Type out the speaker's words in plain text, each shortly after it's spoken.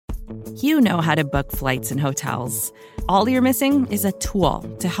You know how to book flights and hotels. All you're missing is a tool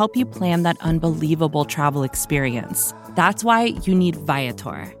to help you plan that unbelievable travel experience. That's why you need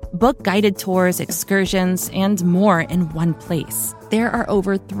Viator. Book guided tours, excursions, and more in one place. There are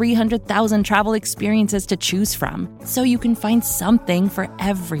over 300,000 travel experiences to choose from, so you can find something for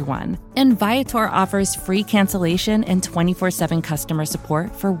everyone. And Viator offers free cancellation and 24/7 customer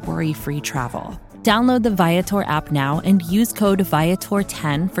support for worry-free travel. Download the Viator app now and use code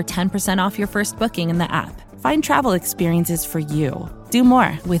Viator10 for 10% off your first booking in the app. Find travel experiences for you. Do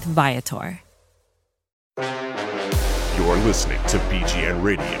more with Viator. You're listening to BGN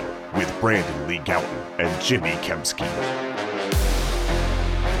Radio with Brandon Lee Gowton and Jimmy Kempski.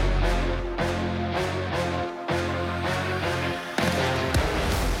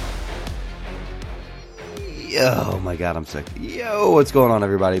 Oh my god, I'm sick. Yo, what's going on,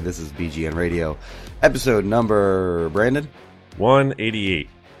 everybody? This is BGN Radio, episode number, Brandon? 188.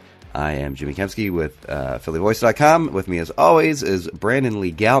 I am Jimmy Kempski with PhillyVoice.com. With me, as always, is Brandon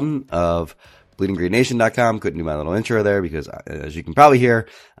Lee Gowton of BleedingGreenNation.com. Couldn't do my little intro there because, as you can probably hear,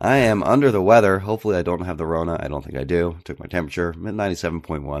 I am under the weather. Hopefully I don't have the Rona. I don't think I do. Took my temperature. I'm at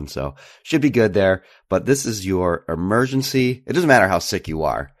 97.1, so should be good there. But this is your emergency. It doesn't matter how sick you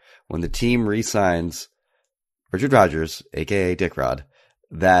are. When the team re-signs Richard Rodgers, aka Dick Rod,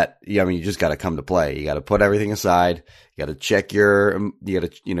 you just got to come to play. You got to put everything aside. You got to check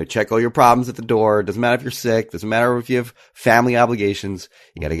check all your problems at the door. Doesn't matter if you're sick. Doesn't matter if you have family obligations.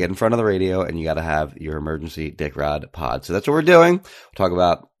 You got to get in front of the radio and you got to have your emergency Dick Rod pod. So that's what we're doing. We'll talk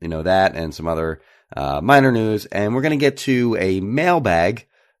about, that and some other, minor news. And we're going to get to a mailbag,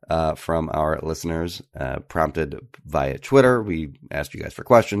 from our listeners, prompted via Twitter. We asked you guys for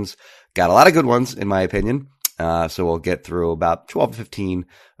questions. Got a lot of good ones, in my opinion. So we'll get through about 12 to 15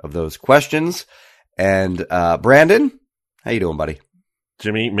 of those questions. And, Brandon, how you doing, buddy?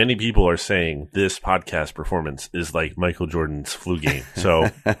 Jimmy, many people are saying this podcast performance is like Michael Jordan's flu game.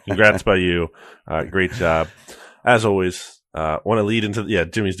 So congrats by you. Great job. As always, want to lead into,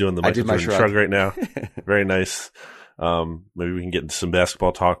 Jimmy's doing the Michael Jordan shrug right now. Very nice. Maybe we can get into some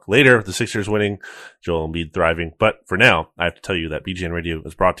basketball talk later. The Sixers winning, Joel Embiid thriving. But for now, I have to tell you that BGN Radio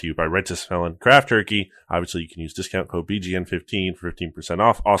is brought to you by Righteous Felon Craft Turkey. Obviously, you can use discount code BGN15 for 15%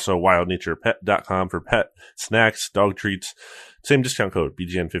 off. Also, wildnaturepet.com for pet snacks, dog treats. Same discount code,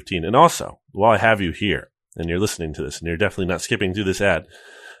 BGN15. And also, while I have you here and you're listening to this and you're definitely not skipping through this ad,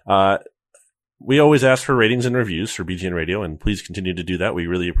 we always ask for ratings and reviews for BGN Radio, and please continue to do that. We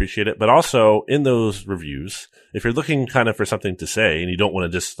really appreciate it. But also, in those reviews, if you're looking kind of for something to say and you don't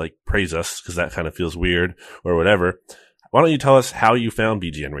want to just praise us because that kind of feels weird or whatever, why don't you tell us how you found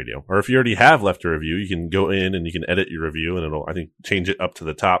BGN Radio? Or if you already have left a review, you can go in and you can edit your review and it'll, I think, change it up to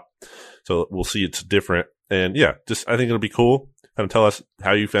the top. So we'll see it's different. And I think it'll be cool. Kind of tell us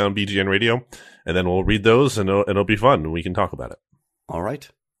how you found BGN Radio, and then we'll read those and it'll be fun and we can talk about it. All right.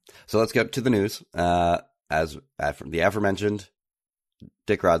 So let's get to the news. As the aforementioned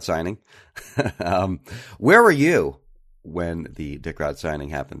Dick Rod signing. Where were you when the Dick Rod signing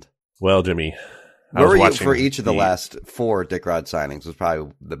happened? Well, Jimmy, where were you for each of the last 4 Dick Rod signings was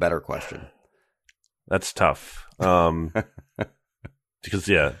probably the better question. That's tough. Because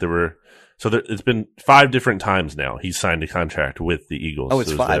it's been 5 different times now he's signed a contract with the Eagles. Oh,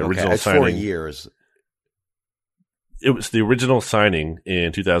 it's 5. Okay. It's 4 years. It was the original signing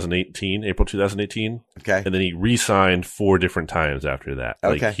in 2018, April 2018. Okay. And then he re-signed 4 different times after that.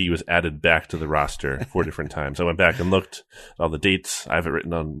 Okay. He was added back to the roster 4 different times. I went back and looked at all the dates. I have it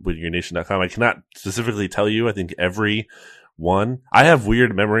written on BleedingGreenNation.com. I cannot specifically tell you. I think every one. I have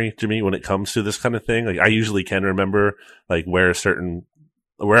weird memory, Jimmy, when it comes to this kind of thing. I usually can remember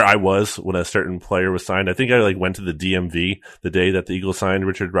where I was when a certain player was signed. I think I went to the DMV the day that the Eagles signed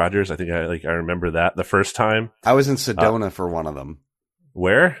Richard Rodgers. I think I remember that the first time. I was in Sedona for one of them.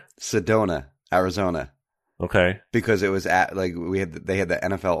 Where? Sedona, Arizona. Okay. Because it was at they had the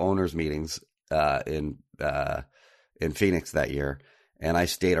NFL owners meetings in Phoenix that year, and I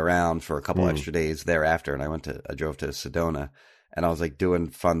stayed around for a couple extra days thereafter, and I drove to Sedona, and I was doing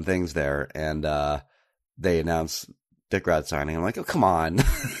fun things there, and they announced Dick Rod signing. I'm like, oh, come on. I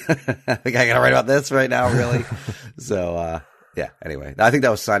think I got to write about this right now, really? So, anyway. I think that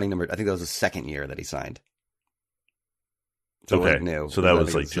was signing number. I think that was the second year that he signed. So okay. New. So that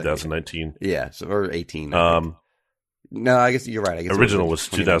was 2019. Yeah. So, or 18. No, I guess you're right. I guess original was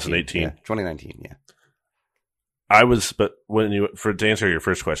 2018. 2019. Yeah. To answer your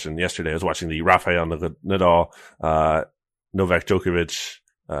first question, yesterday I was watching the Rafael Nadal, Novak Djokovic,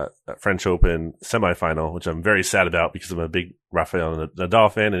 French Open semifinal, which I'm very sad about because I'm a big Rafael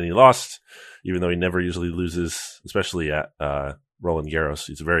Nadal fan, and he lost, even though he never usually loses, especially at Roland Garros.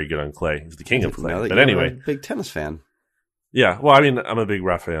 He's very good on clay. He's the king of clay. But you're anyway, a big tennis fan. Yeah. Well, I mean, I'm a big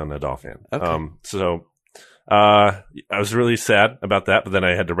Rafael Nadal fan. Okay. I was really sad about that, but then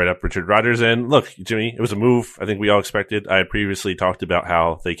I had to write up Richard Rodgers. And look, Jimmy, it was a move I think we all expected. I had previously talked about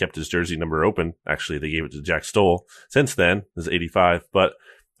how they kept his jersey number open. Actually, they gave it to Jack Stoll. Since then, it was 85. But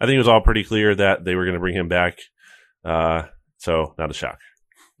I think it was all pretty clear that they were going to bring him back. So not a shock.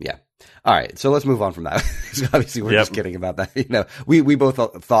 Yeah. All right. So let's move on from that. Obviously, we're just kidding about that. We both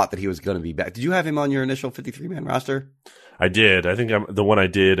thought that he was going to be back. Did you have him on your initial 53-man roster? I did. I think the one I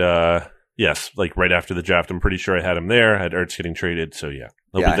did, yes, like right after the draft. I'm pretty sure I had him there. I had Ertz getting traded. So yeah.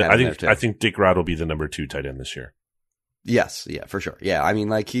 I think Dick Rod will be the number 2 tight end this year. Yes. Yeah, for sure. Yeah. I mean,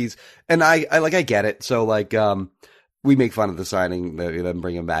 like I get it. So like, we make fun of the signing, them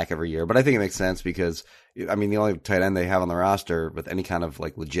bring him back every year, but I think it makes sense because, I mean, the only tight end they have on the roster with any kind of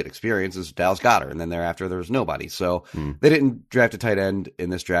like legit experience is Dallas Goedert, and then thereafter there was nobody. So they didn't draft a tight end in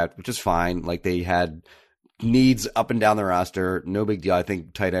this draft, which is fine. Like they had needs up and down the roster. No big deal. I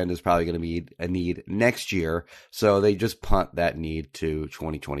think tight end is probably going to be a need next year. So they just punt that need to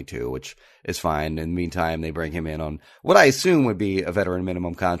 2022, which is fine. In the meantime, they bring him in on what I assume would be a veteran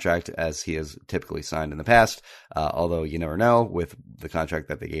minimum contract, as he has typically signed in the past. Although you never know with the contract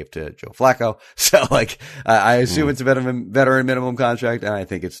that they gave to Joe Flacco. So like, I assume it's a veteran minimum contract, and I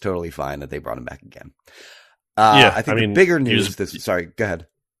think it's totally fine that they brought him back again. I think the bigger news sorry, go ahead.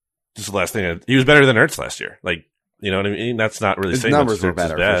 Just the last thing, he was better than Ertz last year. Like, you know what I mean? That's not really saying much. His numbers were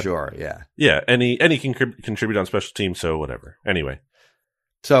better for sure. Yeah. Yeah. And he can contribute on special teams. So whatever. Anyway.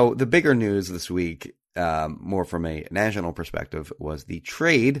 So the bigger news this week, more from a national perspective, was the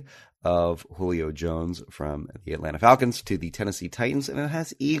trade of Julio Jones from the Atlanta Falcons to the Tennessee Titans. And it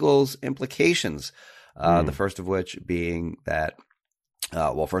has Eagles implications. The first of which being that,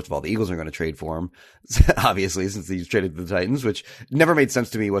 first of all, the Eagles are going to trade for him, obviously, since he's traded to the Titans, which never made sense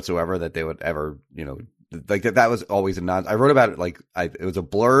to me whatsoever that they would ever, like that was always a I wrote about it it was a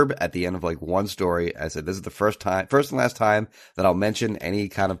blurb at the end of like one story. I said, this is the first and last time that I'll mention any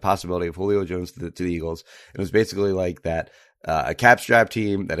kind of possibility of Julio Jones to the Eagles. It was basically like that. A cap strap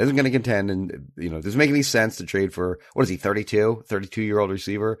team that isn't going to contend, and doesn't make any sense to trade for, what is he, 32-year-old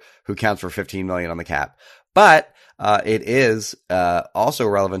receiver who counts for $15 million on the cap. But it is also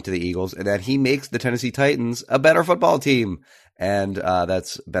relevant to the Eagles in that he makes the Tennessee Titans a better football team. And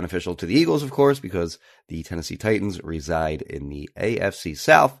that's beneficial to the Eagles, of course, because the Tennessee Titans reside in the AFC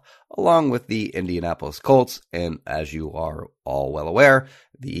South, along with the Indianapolis Colts. And as you are all well aware,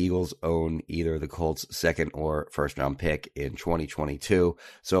 the Eagles own either the Colts' second or first round pick in 2022.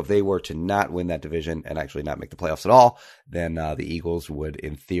 So if they were to not win that division and actually not make the playoffs at all, then the Eagles would,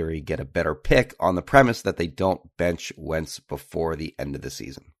 in theory, get a better pick on the premise that they don't bench Wentz before the end of the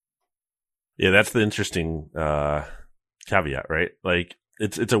season. Yeah, that's the interesting caveat, right? Like,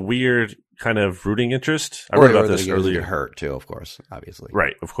 it's a weird kind of rooting interest. I wrote about this earlier. Get hurt too, of course, obviously.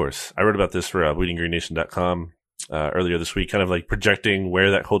 Right, of course. I wrote about this for bleedinggreennation.com earlier this week, kind of like projecting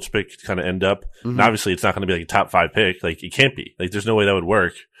where that Colts pick kind of end up. Mm-hmm. And obviously, it's not going to be like a top 5 pick. Like, it can't be. Like, there's no way that would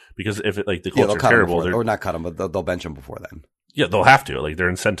work because if the Colts are terrible, or not cut him, but they'll bench him before then. Yeah, they'll have to. Like,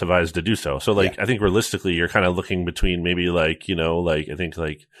 they're incentivized to do so. So, like, I think realistically, you're kind of looking between maybe like, I think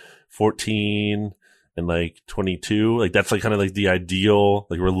like 14 and like 22. Like, that's like kind of like the ideal,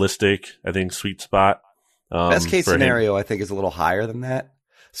 like realistic, I think, sweet spot. Best case scenario, I think, is a little higher than that.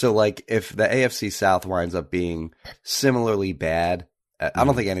 So, like, if the AFC South winds up being similarly bad, I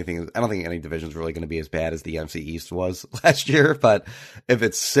don't think any division is really going to be as bad as the NFC East was last year. But if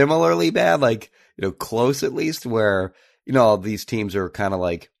it's similarly bad, like, close at least, where, all these teams are kind of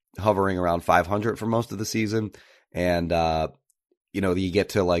like hovering around 500 for most of the season, and, you get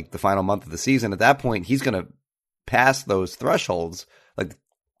to like the final month of the season, at that point, he's going to pass those thresholds, like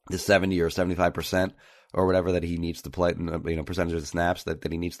the 70 or 75%. Or whatever that he needs to play, percentage of the snaps that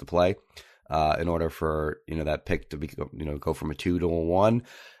he needs to play, in order for, that pick to be, go from a 2 to a 1.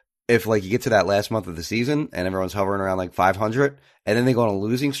 If like you get to that last month of the season and everyone's hovering around like 500, and then they go on a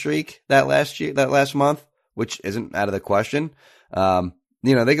losing streak that last month, which isn't out of the question,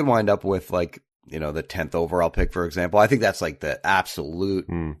 they could wind up with like, the 10th overall pick, for example. I think that's like the absolute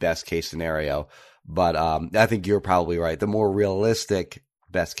best case scenario. But, I think you're probably right. The more realistic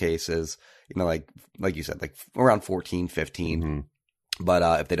best case is, like you said, like around 14, 15. Mm-hmm.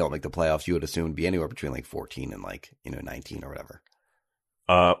 But if they don't make the playoffs, you would assume it'd be anywhere between like 14 and like, 19 or whatever.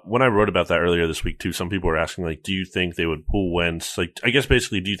 When I wrote about that earlier this week too, some people were asking, like, do you think they would pull Wentz? Like, I guess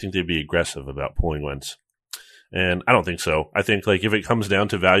basically, do you think they'd be aggressive about pulling Wentz? And I don't think so. I think like if it comes down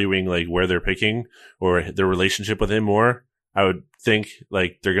to valuing like where they're picking or their relationship with him more, I would think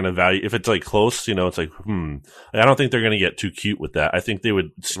like they're going to value if it's like close, it's like, I don't think they're going to get too cute with that. I think they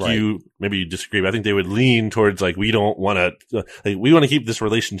would skew, maybe you disagree, but I think they would lean towards like, we don't want to, we want to keep this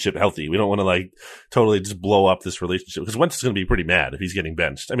relationship healthy. We don't want to like totally just blow up this relationship because Wentz is going to be pretty mad if he's getting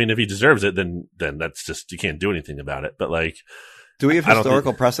benched. I mean, if he deserves it, then that's just, you can't do anything about it. But like, do we have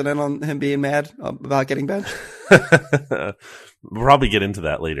historical precedent on him being mad about getting benched? We'll probably get into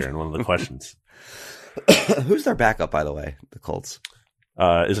that later in one of the questions. Who's their backup, by the way? The Colts.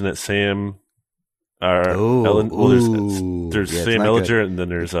 Isn't it Sam? There's Sam Ellinger, and then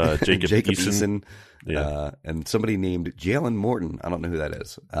there's Jacob Eason. Yeah. And somebody named Jalen Morton. I don't know who that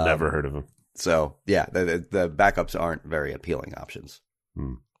is. Never heard of him. So yeah, the backups aren't very appealing options.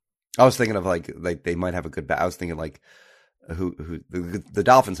 I was thinking of like they might have a good. I was thinking like who the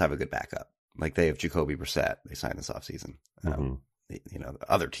Dolphins have a good backup. Like they have Jacoby Brissett. They signed this offseason. The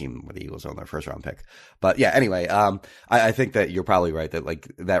other team with the Eagles on their first round pick. But yeah, anyway, I think that you're probably right that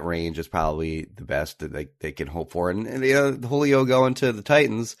like that range is probably the best that they can hope for. And Julio going to the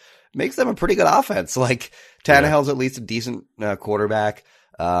Titans makes them a pretty good offense. Like Tannehill's at least a decent quarterback.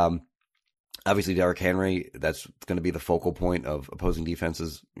 Obviously Derrick Henry, that's going to be the focal point of opposing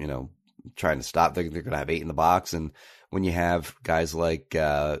defenses, trying to stop. They're going to have 8 in the box. And when you have guys like,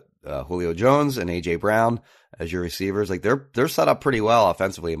 Julio Jones and AJ Brown as your receivers, like they're set up pretty well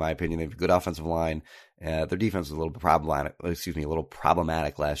offensively, in my opinion. They have a good offensive line. Their defense was a little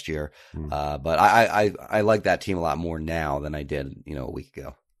problematic last year. But I like that team a lot more now than I did, a week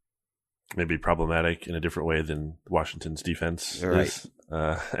ago. Maybe problematic in a different way than Washington's defense. Right.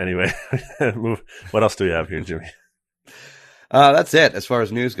 Anyway, what else do we have here, Jimmy? That's it as far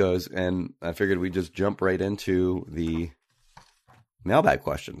as news goes. And I figured we'd just jump right into the mailbag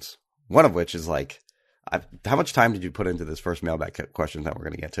questions. One of which is like, how much time did you put into this first mailbag question that we're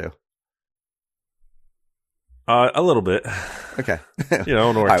going to get to? A little bit. Okay.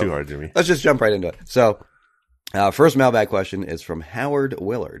 Don't work too hard, Jimmy. Let's just jump right into it. So, first mailbag question is from Howard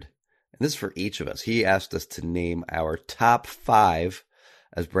Willard. And this is for each of us. He asked us to name our top 5,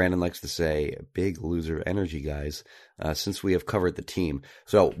 as Brandon likes to say, big loser energy guys, since we have covered the team.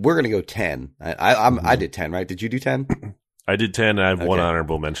 So we're going to go 10. I did 10, right? Did you do 10? I did 10, and I have one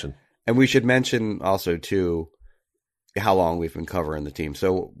honorable mention. And we should mention also, too, how long we've been covering the team.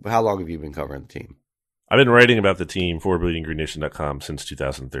 So how long have you been covering the team? I've been writing about the team for BleedingGreenNation.com since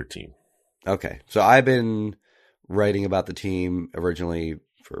 2013. Okay. So I've been writing about the team originally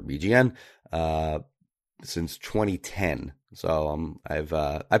for BGN since 2010. So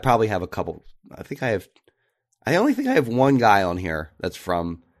I probably have a couple. I only think I have one guy on here that's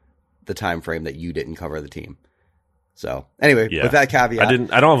from the time frame that you didn't cover the team. So anyway, with that caveat, I don't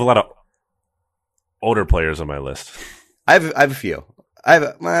have a lot of older players on my list. I have a few. I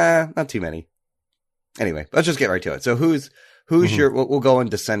have not too many. Anyway, let's just get right to it. So who's your? We'll go in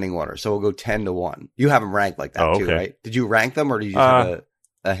descending order. So we'll go 10 to 1. You have them ranked like that too, right? Did you rank them or did you just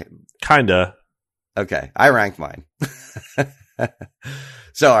have kinda? Okay, I ranked mine.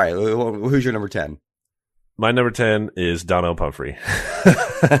 So all right, who's your number 10? My number 10 is Donnell Pumphrey.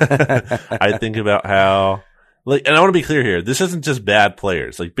 I think about how. And I want to be clear here. This isn't just bad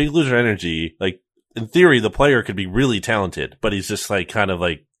players. Like big loser energy. Like in theory, the player could be really talented, but he's just like kind of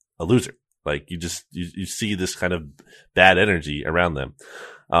like a loser. Like you see this kind of bad energy around them.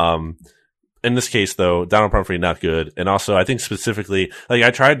 In this case, though, Donnell Pumphrey not good, and also I think specifically, like I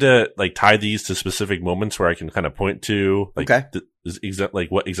tried to like tie these to specific moments where I can kind of point to like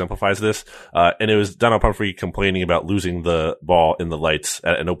like what exemplifies this. And it was Donnell Pumphrey complaining about losing the ball in the lights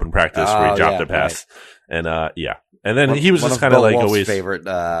at an open practice where he dropped a pass. Right. And and then he was just kind of like always favorite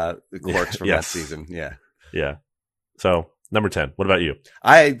quirks from that season. Yeah. So number 10. What about you?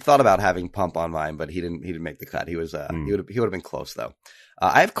 I thought about having Pump on mine, but he didn't make the cut. He was he would have been close though.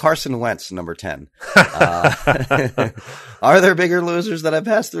 I have Carson Wentz number 10. Are there bigger losers that have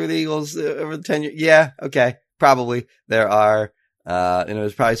passed through the Eagles over the 10 years? Yeah, okay, probably there are.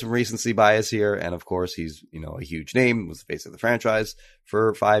 There's probably some recency bias here, and of course he's a huge name, was the face of the franchise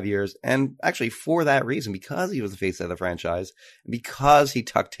for 5 years, and actually for that reason, because he was the face of the franchise, and because he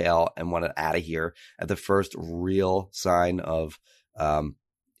tucked tail and wanted out of here at the first real sign of,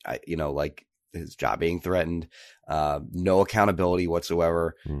 like his job being threatened, no accountability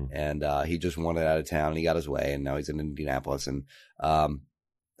whatsoever, and he just wanted out of town. And he got his way, and now he's in Indianapolis, and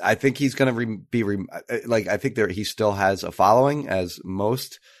I think he's going to I think he still has a following, as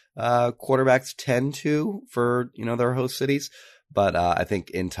most quarterbacks tend to for their host cities. But I think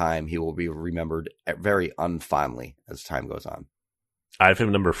in time he will be remembered very unfondly as time goes on. I have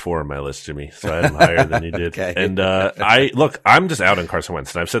him number 4 on my list, Jimmy. So I have him higher than you did. Okay. And I'm just out on Carson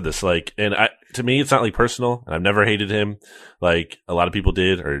Wentz, and I've said this, to me, it's not like personal, and I've never hated him like a lot of people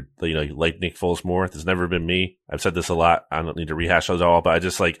did, or like Nick Foles more. It's never been me. I've said this a lot. I don't need to rehash it all, but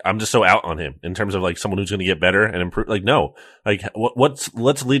I'm just so out on him in terms of like someone who's going to get better and improve. Like, no, like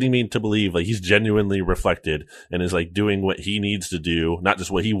what's leading me to believe like he's genuinely reflected and is like doing what he needs to do, not just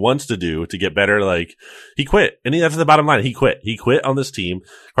what he wants to do to get better. Like he quit, and that's the bottom line. He quit on this team.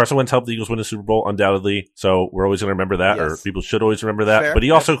 Carson Wentz helped the Eagles win a Super Bowl undoubtedly, so we're always going to remember that, Yes. or people should always remember that. Fair. But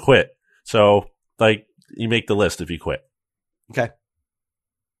he also quit. So, like, you make the list if you quit. Okay.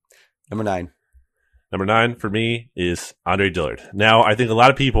 Number 9. Number 9 for me is Andre Dillard. Now, I think a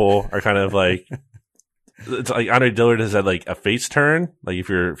lot of people are kind of like, it's like Andre Dillard has had like a face turn. Like, if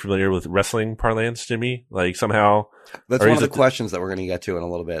you're familiar with wrestling parlance, Jimmy, like somehow. That's one of the questions that we're going to get to in a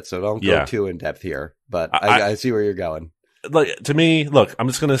little bit. So don't go too in depth here, but I see where you're going. Like, to me, look, I'm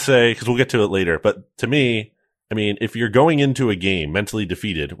just going to say, because we'll get to it later, but to me, I mean, if you're going into a game mentally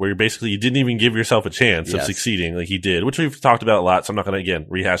defeated, where you didn't even give yourself a chance of succeeding like he did, which we've talked about a lot, so I'm not going to, again,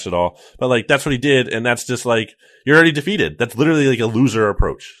 rehash it all. But, like, that's what he did, and that's just, like, you're already defeated. That's literally, like, a loser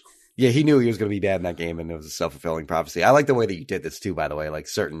approach. Yeah, he knew he was going to be bad in that game, and it was a self-fulfilling prophecy. I like the way that you did this, too, by the way, like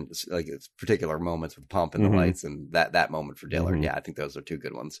certain, like, particular moments with Pump and the lights, and that moment for Dillard. Mm-hmm. Yeah, I think those are 2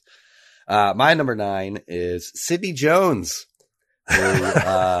 good ones. My number 9 is Sidney Jones, who,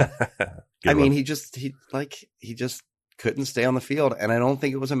 I mean, he just couldn't stay on the field. And I don't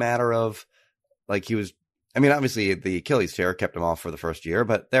think it was a matter of like obviously the Achilles tear kept him off for the first year,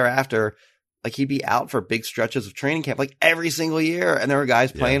 but thereafter, like he'd be out for big stretches of training camp, like every single year. And there were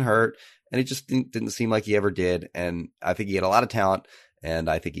guys playing hurt, and it just didn't seem like he ever did. And I think he had a lot of talent, and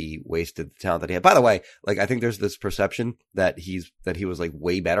I think he wasted the talent that he had. By the way, like I think there's this perception that he was like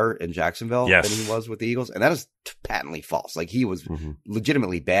way better in Jacksonville than he was with the Eagles, and that is patently false. Like he was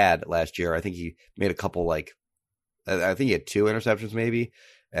legitimately bad last year. I think he made a couple I think he had 2 interceptions maybe,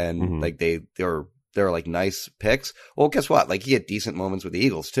 and like they were like nice picks. Well, guess what? Like he had decent moments with the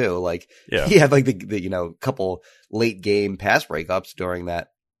Eagles too. Like he had like the couple late game pass breakups during that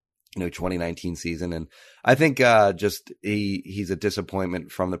 2019 season. And I think just he's a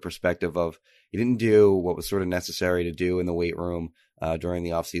disappointment from the perspective of he didn't do what was sort of necessary to do in the weight room during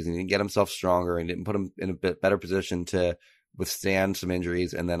the offseason. He didn't get himself stronger and didn't put him in a bit better position to withstand some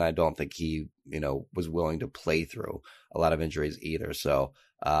injuries. And then I don't think he, was willing to play through a lot of injuries either. So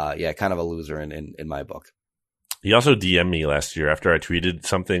kind of a loser in my book. He also DM'd me last year after I tweeted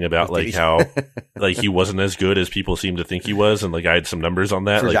something about like how like he wasn't as good as people seem to think he was, and like I had some numbers on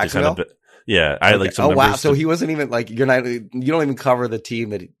that. For like Jacksonville? I had like some numbers. Wow. So he wasn't even like you don't even cover the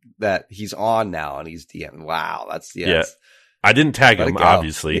team that he's on now, and he's DM'd. Wow, that's I didn't tag him,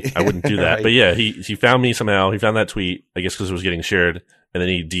 obviously. I wouldn't do that. Right. But yeah, he found me somehow. He found that tweet, I guess because it was getting shared. And then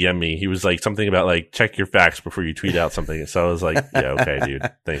he DM'd me. He was like something about like, check your facts before you tweet out something. So I was like, yeah, okay, dude.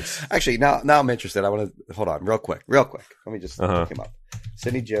 Thanks. Actually, now I'm interested. I want to hold on real quick. Let me just look him up.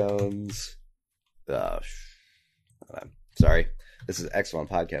 Sidney Jones. Hold on. Sorry. This is excellent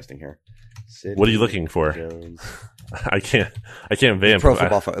podcasting here. Sidney what are you looking for? Jones. I can't vamp. Pro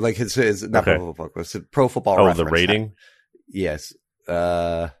Football like his not okay. Pro Football Focus. Pro Football Oh, Reference. the rating? Yes.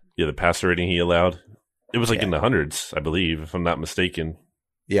 Yeah, the passer rating he allowed. It was like in the hundreds, I believe, if I'm not mistaken.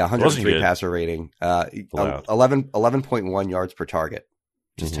 Yeah, 103 passer rating. 11.1 yards per target,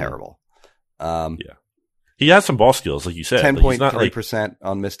 which is terrible. He has some ball skills, like you said. 10.3%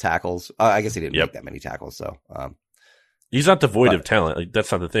 on missed tackles. I guess he didn't make that many tackles, so. He's not devoid of talent. Like,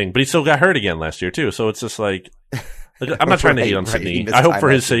 that's not the thing. But he still got hurt again last year, too. So it's just like I'm not trying to hate on Sidney. I hope for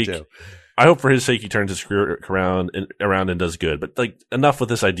his sake. I hope for his sake he turns his career around and does good. But like enough with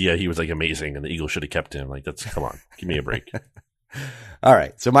this idea he was like amazing and the Eagles should have kept him. Like come on, give me a break. All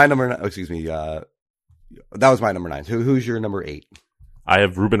right. So my number, that was my number 9. Who's your number 8? I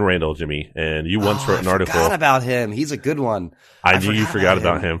have Ruben Randall, Jimmy, and you once wrote an article. I forgot about him. He's a good one. I knew you forgot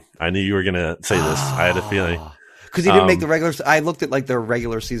about him. I knew you were going to say this. I had a feeling. Because he didn't make the regular. I looked at like their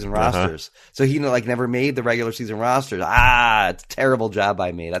regular season rosters, so he never made the regular season rosters. It's a terrible job by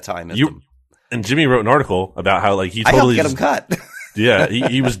me. That's how I missed him. And Jimmy wrote an article about how like he I totally helped get him cut. Yeah,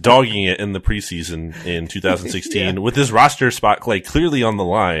 he was dogging it in the preseason in 2016 with his roster spot like clearly on the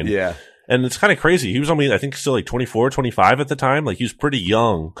line. Yeah. And it's kind of crazy. He was only, I think, still like 24, 25 at the time. Like, he was pretty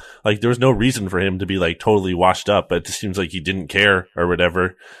young. Like, there was no reason for him to be like totally washed up, but it just seems like he didn't care or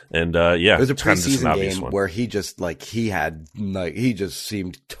whatever. And, it was a preseason game where he just, he just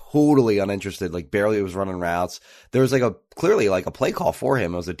seemed totally uninterested, like barely was running routes. There was clearly a play call for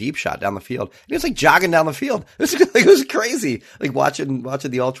him. It was a deep shot down the field. He was jogging down the field. It was crazy. watching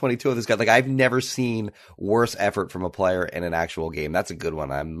the all 22 of this guy. I've never seen worse effort from a player in an actual game. That's a good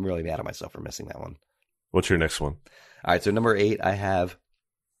one. I'm really mad at myself for missing that one. What's your next one? All right. So number 8, I have,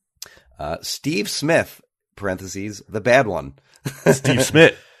 Steve Smith, parentheses, the bad one. Steve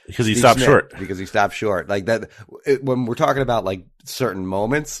Smith. Because he stopped short. Because he stopped short. When we're talking about certain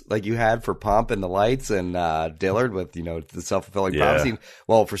moments you had for Pomp and the Lights and Dillard with, the self-fulfilling prophecy.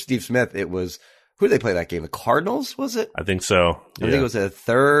 Well, for Steve Smith, it was, who did they play that game? The Cardinals, was it? I think so. I think it was a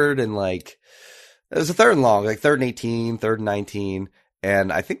third and it was a third and long, 3rd and 18, 3rd and 19.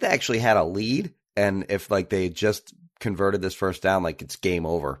 And I think they actually had a lead. And if they just converted this first down, it's game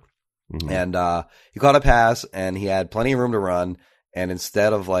over. Mm-hmm. And he caught a pass and he had plenty of room to run. And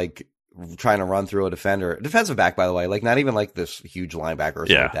instead of trying to run through a defensive back, by the way, not even this huge linebacker or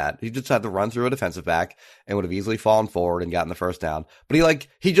something like that. He just had to run through a defensive back and would have easily fallen forward and gotten the first down. But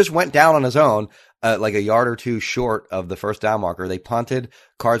he just went down on his own, a yard or two short of the first down marker. They punted,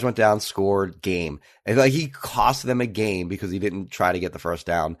 Cards went down, scored, game. And he cost them a game because he didn't try to get the first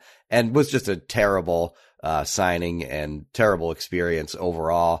down, and was just a terrible signing and terrible experience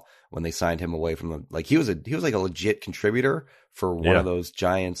overall when they signed him away from them. He was a legit contributor for one of those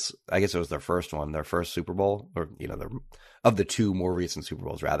Giants. I guess it was their first one, their first Super Bowl, or, of the two more recent Super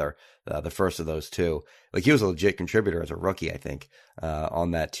Bowls, rather, the first of those two. He was a legit contributor as a rookie, I think,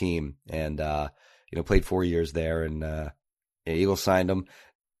 on that team. And, played 4 years there, and, Eagles signed him.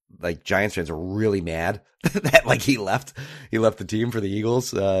 Giants fans are really mad that he left the team for the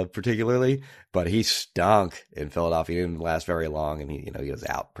Eagles, particularly, but he stunk in Philadelphia. He didn't last very long, and he was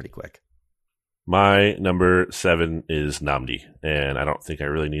out pretty quick. My number 7 is Nnamdi, and I don't think I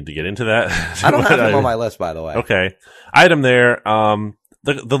really need to get into that. I don't have him on my list, by the way. Okay. I had him there.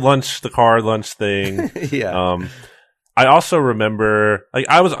 The car lunch thing. Yeah. I also remember,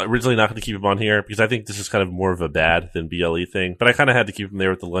 I was originally not going to keep him on here because I think this is kind of more of a bad than BLE thing, but I kind of had to keep him there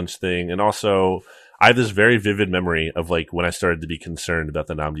with the lunch thing. And also, I have this very vivid memory of when I started to be concerned about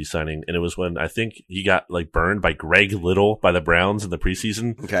the Nnamdi signing, and it was when I think he got burned by Greg Little by the Browns in the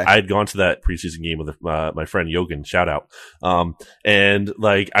preseason. Okay. I had gone to that preseason game with my friend Yogan, shout out. And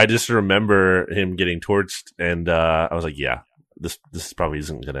I just remember him getting torched, and I was yeah, this probably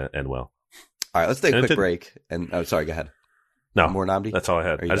isn't going to end well. All right, let's take a quick break. And sorry, go ahead. No, more Nnamdi? That's all I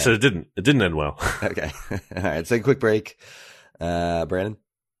had. I said it didn't end well. Okay. All right, let's take a quick break. Brandon?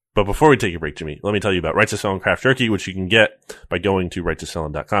 But before we take a break, Jimmy, let me tell you about Righteous Felon Craft Jerky, which you can get by going to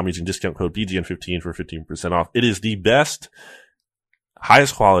righteousfelon.com using discount code BGN15 for 15% off. It is the best,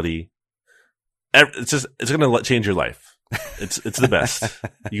 highest quality. It's going to change your life. It's the best.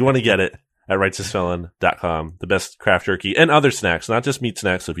 You want to get it at righteousfelon.com. The best craft jerky and other snacks, not just meat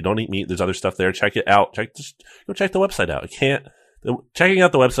snacks. So if you don't eat meat, there's other stuff there. Check it out. Go check the website out. Checking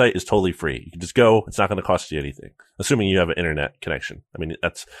out the website is totally free. You can just go. It's not going to cost you anything, assuming you have an internet connection. I mean,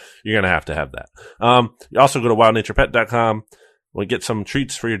 you're going to have that. You also go to wildnaturepet.com. Want to get some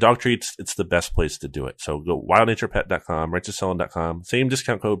treats for your dog treats? It's the best place to do it. So go wildnaturepet.com, righteousfelon.com. Same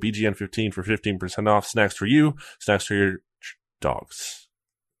discount code BGN15 for 15% off. Snacks for you, snacks for your dogs.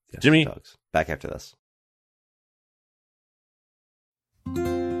 Yes, Jimmy, dogs. Back after this.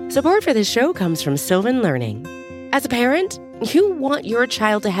 Support for this show comes from Sylvan Learning. As a parent, you want your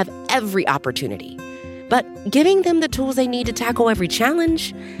child to have every opportunity, but giving them the tools they need to tackle every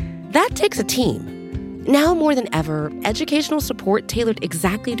challenge, that takes a team. Now more than ever, educational support tailored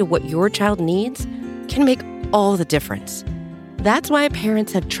exactly to what your child needs can make all the difference. That's why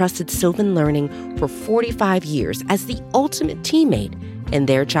parents have trusted Sylvan Learning for 45 years as the ultimate teammate in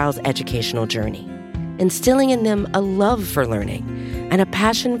their child's educational journey, instilling in them a love for learning and a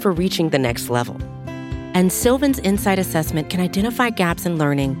passion for reaching the next level. And Sylvan's Insight Assessment can identify gaps in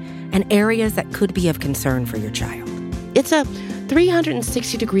learning and areas that could be of concern for your child. It's a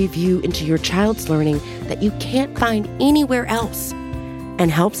 360-degree view into your child's learning that you can't find anywhere else,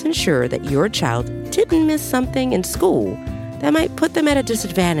 and helps ensure that your child didn't miss something in school that might put them at a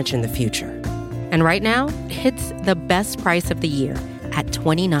disadvantage in the future. And right now, it's the best price of the year at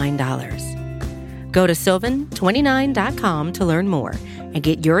 $29. Go to sylvan29.com to learn more and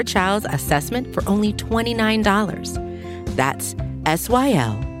get your child's assessment for only $29. That's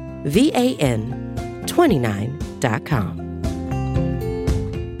SYLVAN 29.com.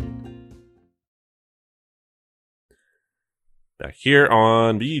 Back here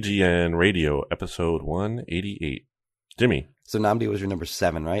on BGN Radio, episode 188. Jimmy. So Nnamdi was your number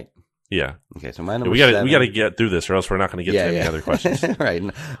 7, right? Okay, so my number we 7. got to get through this, or else we're not going to get to any other questions. Right.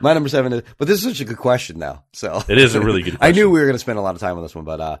 My number 7 is, but this is such a good question now. So it is a really good question. I knew we were going to spend a lot of time on this one,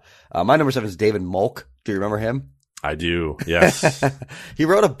 but my number 7 is David Molk. Do you remember him? I do. Yes. He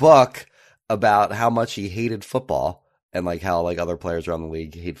wrote a book about how much he hated football and like how like other players around the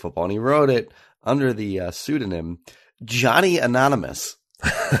league hate football, and he wrote it under the pseudonym Johnny Anonymous.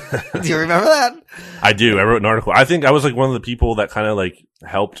 Do you remember that? I do. I wrote an article. I think I was like one of the people that kind of like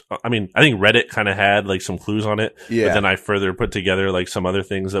helped. I mean, I think Reddit kind of had like some clues on it. Yeah. But then I further put together like some other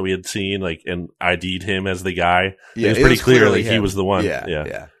things that we had seen, like, and ID'd him as the guy. Yeah, it was pretty clear like him. he was the one.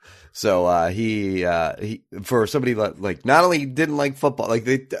 Yeah. So he for somebody that like not only didn't like football, like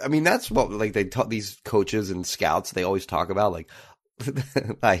that's what like they taught these coaches and scouts. They always talk about like.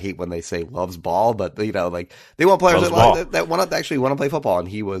 I hate when they say loves ball, but you know, like they want players that want to actually want to play football. And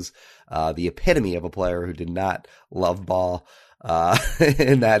he was the epitome of a player who did not love ball.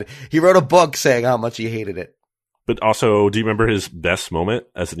 In that he wrote a book saying how much he hated it. But also, do you remember his best moment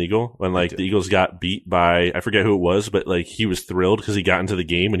as an Eagle when like the Eagles got beat by, I forget who it was, but like he was thrilled because he got into the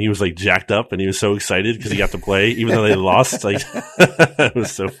game and he was like jacked up and he was so excited because he got to play even though they lost. Like it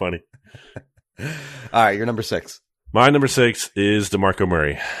was so funny. All right, you're number 6. My number 6 is DeMarco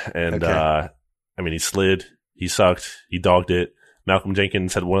Murray. And, I mean, he slid, he sucked, he dogged it. Malcolm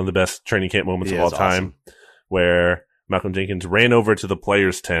Jenkins had one of the best training camp moments of all time where Malcolm Jenkins ran over to the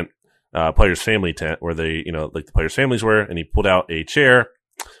players' family tent where they, you know, like the players' families were, and he pulled out a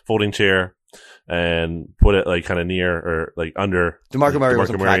folding chair, and put it like kind of near or like under. DeMarco Murray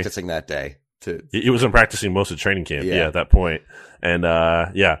wasn't practicing that day. He wasn't practicing most of training camp. Yeah, at that point. And,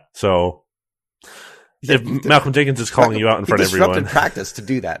 so. If Malcolm Jenkins is calling you out in front of everyone. He disrupted practice to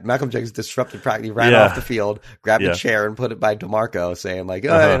do that. Malcolm Jenkins disrupted practice. He ran off the field, grabbed a chair, and put it by DeMarco, saying like,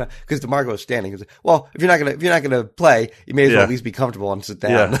 because DeMarco was standing. He was like, well, if you're not gonna play, you may as well at least be comfortable and sit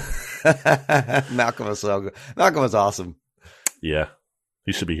down. Yeah. Malcolm was so good. Malcolm was awesome. Yeah,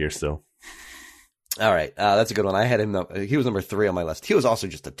 he should be here still. All right, that's a good one. I had him. He was number 3 on my list. He was also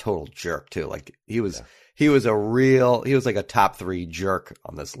just a total jerk too. Like he was like a top 3 jerk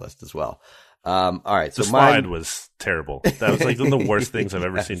on this list as well. All right. So the slide was terrible. That was like one of the worst things I've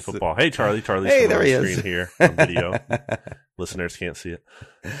ever seen in football. Hey, Charlie's hey, there he on the is. screen here on video. Listeners can't see it.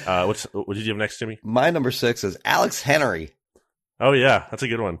 What did you have next, Jimmy? My number 6 is Alex Henry. Oh yeah, that's a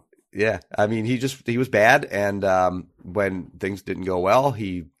good one. Yeah, I mean he was bad, and when things didn't go well,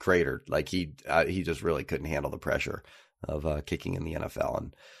 he cratered. Like he just really couldn't handle the pressure of kicking in the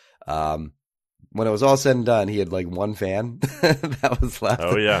NFL, and when it was all said and done, he had like one fan that was left.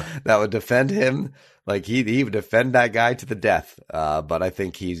 Oh yeah, that would defend him. Like he would defend that guy to the death. But I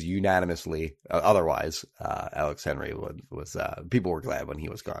think he's unanimously otherwise. Alex Henry was people were glad when he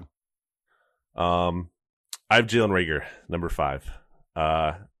was gone. I have Jalen Reagor, number 5.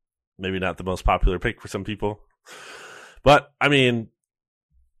 Maybe not the most popular pick for some people, but I mean,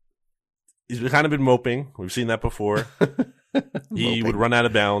 he's kind of been moping. We've seen that before. He would run out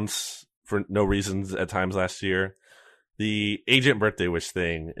of bounds for no reasons at times last year. The agent birthday wish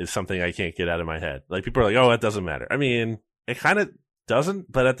thing is something I can't get out of my head. Like people are like, "Oh, it doesn't matter." I mean, it kind of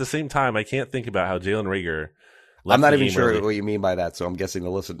doesn't, but at the same time, I can't think about how Jalen Reagor. I'm not even sure what you mean by that, so I'm guessing a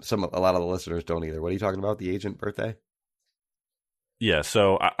lot of the listeners don't either. What are you talking about? The agent birthday? Yeah,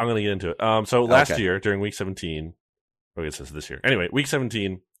 so I'm going to get into it. So last year during Week 17, I guess it's this year. Anyway, Week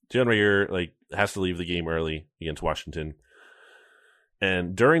 17, Jalen Reagor has to leave the game early against Washington,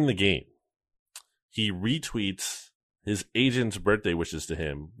 and during the game, he retweets his agent's birthday wishes to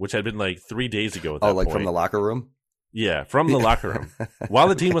him, which had been 3 days ago at that point. From the locker room? Yeah, from the locker room while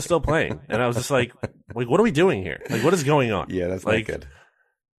the team was still playing. And I was just like, what are we doing here? What is going on? Yeah, that's not good.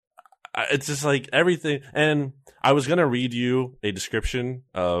 It's just everything. And I was going to read you a description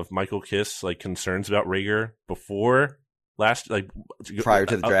of Michael Kiss, concerns about Reagor before prior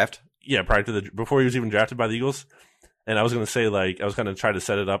to the draft? Yeah, before he was even drafted by the Eagles. And I was going to say, I was going to try to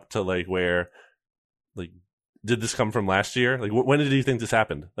set it up to where, did this come from last year? When did you think this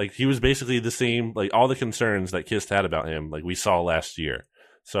happened? He was basically the same, all the concerns that Kiss had about him, we saw last year.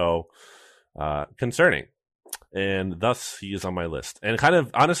 So, concerning. And thus, he is on my list. And kind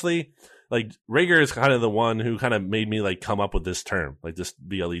of, honestly, Reagor is kind of the one who kind of made me, come up with this term, this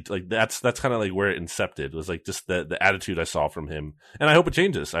BLE. That's kind of, where it incepted. It was, just the attitude I saw from him. And I hope it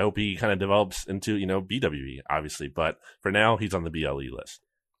changes. I hope he kind of develops into, BWE, obviously. But for now, he's on the BLE list.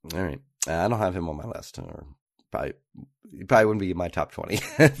 All right. I don't have him on my list, or he probably wouldn't be in my top 20,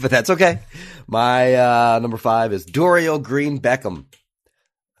 but that's okay. My number 5 is Dorial Green Beckham.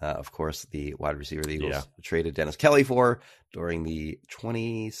 Of course, the wide receiver the Eagles traded Dennis Kelly for. during the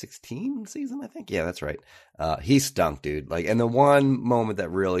 2016 season, I think. Yeah, that's right. He stunk, dude. Like, and the one moment that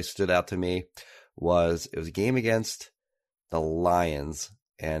really stood out to me was it was a game against the Lions,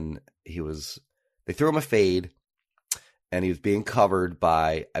 and they threw him a fade, and he was being covered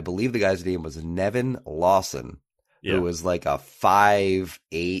by, I believe the guy's name was Nevin Lawson, who was like a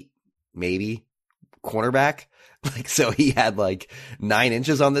 5'8", maybe, cornerback. Like, so he had like 9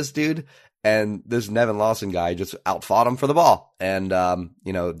 inches on this dude, and this Nevin Lawson guy just outfought him for the ball. And,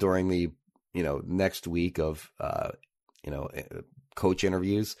 during the, next week of, coach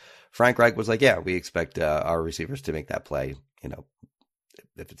interviews, Frank Reich was like, yeah, we expect our receivers to make that play,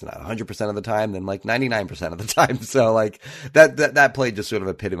 if it's not 100% of the time, then like 99% of the time. So like that play just sort of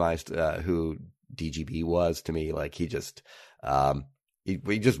epitomized who DGB was to me. Like he was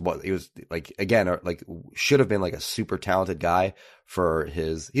like, again, like should have been like a super talented guy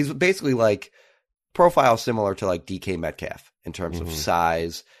he's basically like profile similar to like DK Metcalf in terms of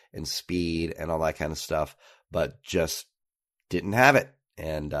size and speed and all that kind of stuff, but just didn't have it.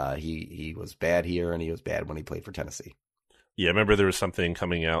 And he was bad here, and he was bad when he played for Tennessee. Yeah, I remember there was something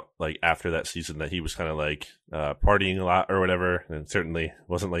coming out like after that season that he was kind of like partying a lot or whatever, and certainly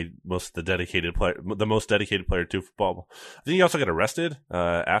wasn't like the most dedicated player to football. I think he also got arrested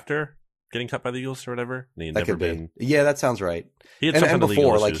after getting cut by the Eagles or whatever. And that could be. Yeah, that sounds right. He had and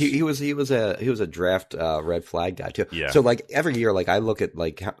before, like he was a draft red flag guy too. Yeah. So like every year, like I look at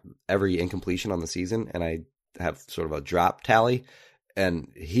like every incompletion on the season, and I have sort of a drop tally, and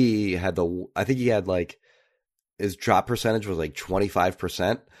I think he had like. His drop percentage was like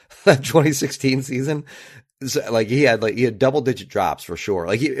 25% that 2016 season. So like he had double digit drops for sure.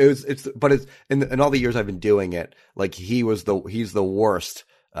 Like in all the years I've been doing it, like he's the worst.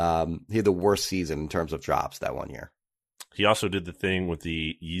 He had the worst season in terms of drops that one year. He also did the thing with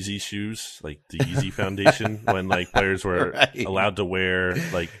the Yeezy shoes, like the Yeezy Foundation, when like players were allowed to wear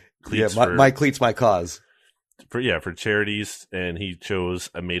like cleats. Yeah, my cleats, my cause. For charities, and he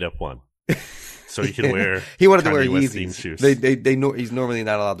chose a made up one. So he could wear. He wanted to wear Yeezys. Shoes. They know he's normally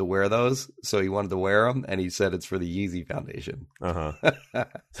not allowed to wear those, so he wanted to wear them, and he said it's for the Yeezy Foundation.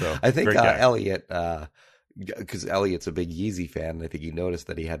 So I think Elliot, because Elliot's a big Yeezy fan, and I think he noticed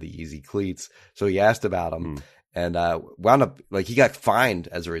that he had the Yeezy cleats, so he asked about them, and wound up like he got fined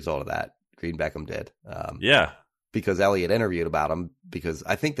as a result of that. Green Beckham did. Because Elliot interviewed about him, because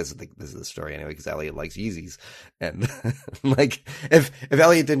I think this is the story anyway, because Elliot likes Yeezys. And like if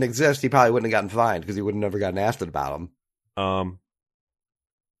Elliot didn't exist, he probably wouldn't have gotten fined, because he would have never gotten asked about him. Go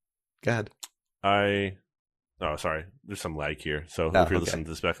ahead. Sorry. There's some lag here. So if you're listening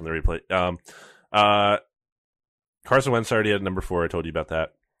to this back on the replay. Carson Wentz already at number 4. I told you about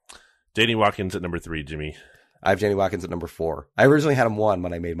that. Danny Watkins at number 3, Jimmy. I have Danny Watkins at number 4. I originally had him 1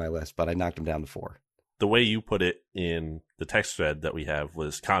 when I made my list, but I knocked him down to 4. The way you put it in the text thread that we have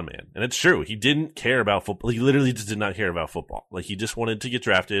was con man. And it's true. He didn't care about football. He literally just did not care about football. Like he just wanted to get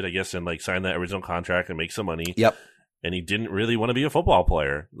drafted, I guess, and like sign that original contract and make some money. Yep. And he didn't really want to be a football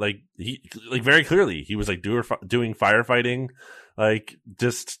player. Like very clearly, he was like doing firefighting, like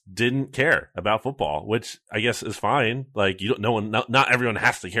just didn't care about football, which I guess is fine. Like not everyone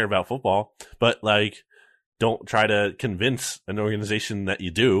has to care about football, but like don't try to convince an organization that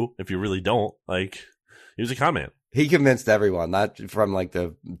you do if you really don't. Like, he was a con man. He convinced everyone, not from like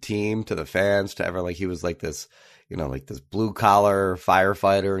the team to the fans to ever, like he was like this, like this blue collar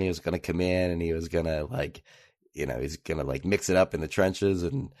firefighter, and he was going to come in and he was going to like, he's going to like mix it up in the trenches,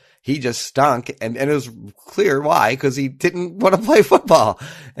 and he just stunk. And it was clear why, because he didn't want to play football.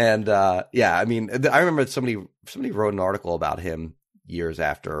 And, I mean, I remember somebody wrote an article about him years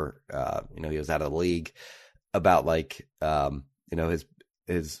after, he was out of the league, about like,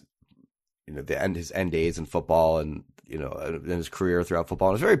 his his end days in football, and in his career throughout football.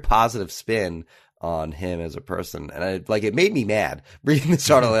 And it was a very positive spin on him as a person, and it made me mad reading this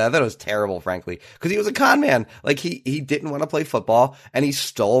article. I thought it was terrible, frankly, because he was a con man. Like he didn't want to play football, and he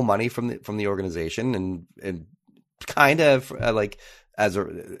stole money from the organization, and kind of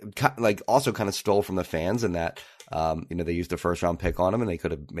also kind of stole from the fans, in that they used a first round pick on him, and they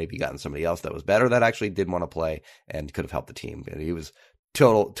could have maybe gotten somebody else that was better, that actually did want to play and could have helped the team. And he was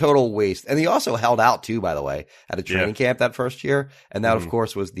total waste. And he also held out too, by the way, at a training camp that first year. And that of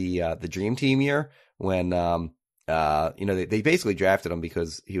course was the dream team year, when, they basically drafted him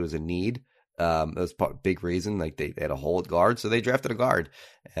because he was in need. That was a big reason. Like they had a hole at guard, so they drafted a guard.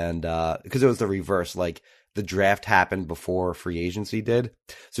 And, because it was the reverse, like the draft happened before free agency did.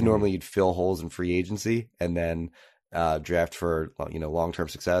 So normally you'd fill holes in free agency and then, draft for, long-term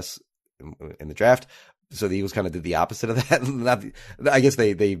success in the draft. so the Eagles kind of did the opposite of that. I guess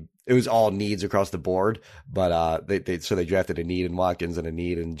it was all needs across the board, but they drafted a need in Watkins and a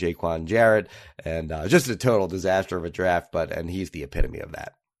need in Jaquan Jarrett, and just a total disaster of a draft. And he's the epitome of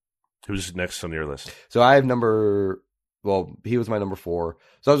that. Who's next on your list? So I have he was my number 4.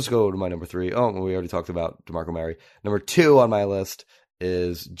 So I'll just go to my number 3. Oh, we already talked about DeMarco Murray. Number 2 on my list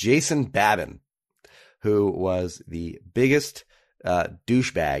is Jason Babin, who was the biggest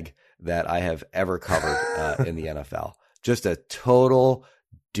douchebag that I have ever covered in the NFL. Just a total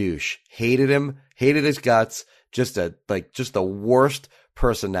douche. Hated him, hated his guts. Just the worst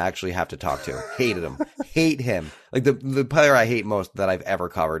person to actually have to talk to. Hated him. Hate him. Like the player I hate most that I've ever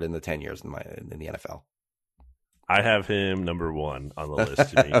covered in the 10 years in the NFL. I have him number 1 on the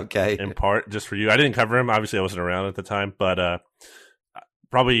list to me. Okay. In part just for you. I didn't cover him. Obviously I wasn't around at the time, but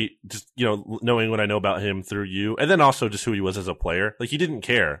probably just, knowing what I know about him through you, and then also just who he was as a player. Like, he didn't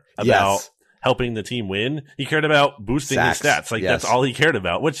care about helping the team win. He cared about boosting his stats. Like, that's all he cared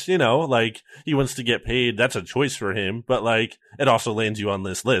about, which, he wants to get paid. That's a choice for him. But, it also lands you on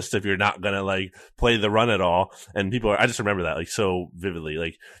this list if you're not going to, play the run at all. And I just remember that, so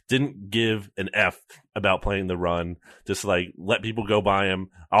vividly. Didn't give an F about playing the run. Just, let people go by him.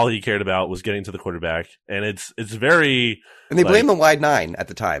 All he cared about was getting to the quarterback. And it's very... And they blamed the wide 9 at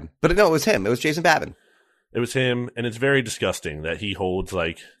the time. But no, it was him. It was Jason Babin. It was him, and it's very disgusting that he holds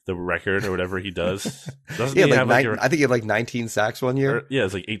the record or whatever he does. Doesn't he have I think he had 19 sacks one year.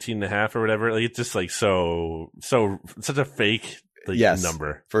 It's 18 and a half or whatever. It's just so such a fake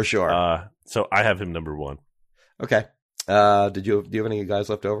number for sure. So I have him number 1. Okay. Do you have any guys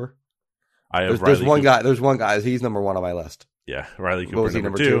left over? I have. There's one guy. There's one guy. He's number 1 on my list. Yeah, Riley Cooper. What was he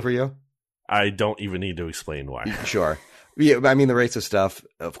number 2 for you? I don't even need to explain why. Sure. Yeah, I mean the racist stuff,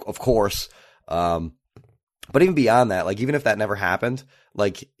 of course. But even beyond that, even if that never happened,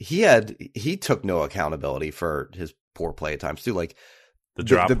 he took no accountability for his poor play at times too. The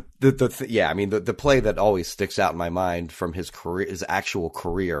drop. The play that always sticks out in my mind from his career, his actual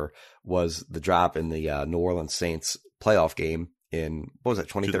career, was the drop in the New Orleans Saints playoff game in, what was that,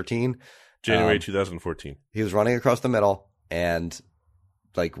 2013? January 2014. He was running across the middle and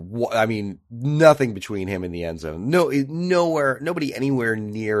nothing between him and the end zone. Nobody anywhere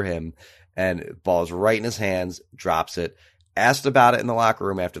near him. And ball's right in his hands, drops it, asked about it in the locker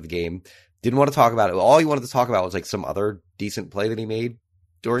room after the game, didn't want to talk about it. All he wanted to talk about was some other decent play that he made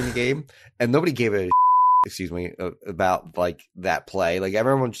during the game. And nobody gave a about that play.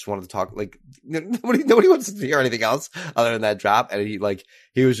 Everyone just wanted to talk, nobody wants to hear anything else other than that drop. And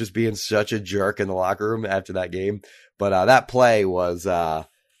he was just being such a jerk in the locker room after that game. But that play was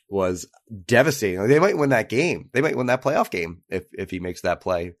devastating. They might win that game. They might win that playoff game if he makes that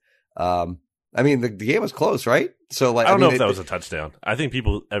play. The game was close, right? So I don't know if that was a touchdown. I think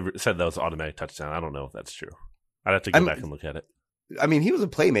people said that was an automatic touchdown. I don't know if that's true. I'd have to go back and look at it. He was a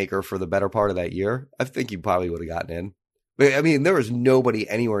playmaker for the better part of that year. I think he probably would have gotten in. But there was nobody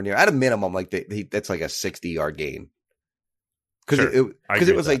anywhere near. At a minimum, that's a 60-yard gain. Because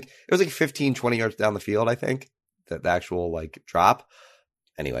it was 15, 20 yards down the field. I think that the actual drop.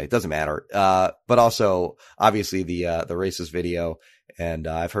 Anyway, it doesn't matter. But also obviously the racist video. And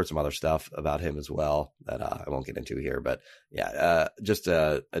I've heard some other stuff about him as well that I won't get into here. But yeah, just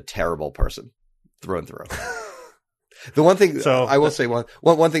a terrible person through and through. The one thing I will say,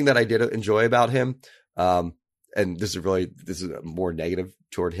 one thing that I did enjoy about him, and this is more negative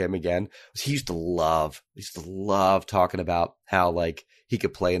toward him again, was he used to love talking about how he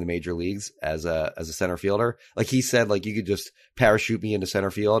could play in the major leagues as a center fielder. He said, you could just parachute me into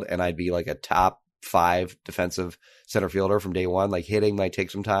center field and I'd be a top 5 defensive center fielder from day one. Hitting might take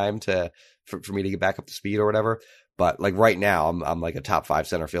some time for me to get back up to speed or whatever. But right now I'm a top 5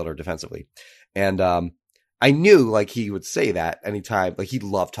 center fielder defensively. And, I knew he would say that anytime, he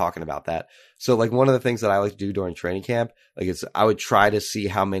loved talking about that. So one of the things that I like to do during training camp, I would try to see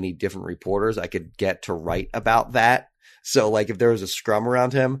how many different reporters I could get to write about that. So if there was a scrum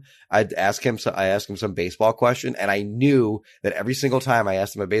around him, I'd ask him some baseball question. And I knew that every single time I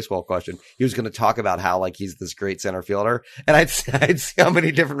asked him a baseball question, he was going to talk about how he's this great center fielder. And I'd see how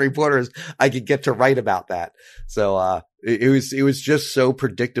many different reporters I could get to write about that. So, it was just so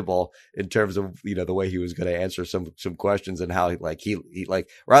predictable in terms of, the way he was going to answer some questions and how he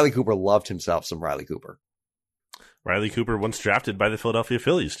Riley Cooper loved himself some Riley Cooper. Riley Cooper once drafted by the Philadelphia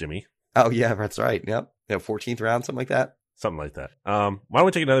Phillies, Jimmy. Oh yeah, that's right. Yep. 14th round, something like that. Something like that. Why don't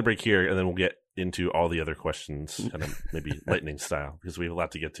we take another break here and then we'll get into all the other questions, kind of maybe lightning style, because we have a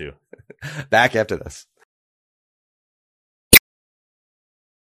lot to get to. Back after this.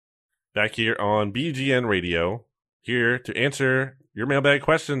 Back here on BGN Radio. here to answer your mailbag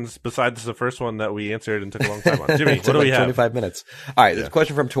questions besides the first one that we answered and took a long time on. Jimmy, what do we have? 25 minutes. All right, there's a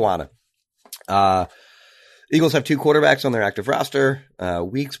question from Tawana. Eagles have 2 quarterbacks on their active roster.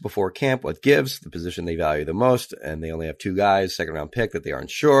 Weeks before camp, what gives? The position they value the most, and they only have 2 guys, second-round pick that they aren't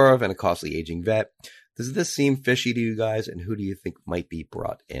sure of, and a costly aging vet. Does this seem fishy to you guys, and who do you think might be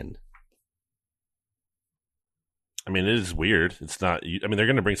brought in? I mean, it is weird. It's not. I mean, they're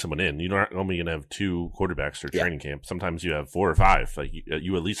going to bring someone in. You're not only going to have 2 quarterbacks for training camp. Sometimes you have 4 or 5. Like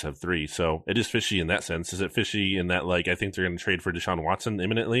you at least have 3. So it is fishy in that sense. Is it fishy in that like I think they're going to trade for Deshaun Watson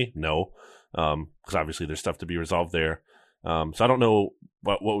imminently? No, because obviously there's stuff to be resolved there. So I don't know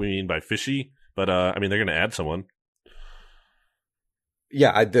what we mean by fishy, but I mean they're going to add someone.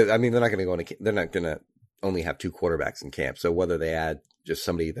 Yeah, I mean they're not going to go into. They're not going to only have 2 quarterbacks in camp. So whether they add just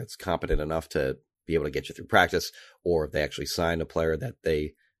somebody that's competent enough to be able to get you through practice, or if they actually sign a player that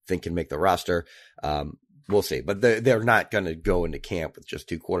they think can make the roster, we'll see. But they're not going to go into camp with just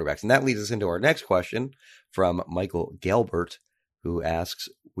 2 quarterbacks. And that leads us into our next question from Michael Gelbert, who asks,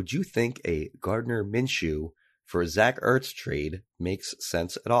 would you think a Gardner Minshew for a Zach Ertz trade makes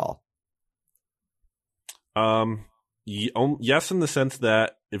sense at all? Yes, in the sense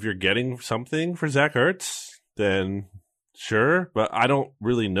that if you're getting something for Zach Ertz, then sure, but I don't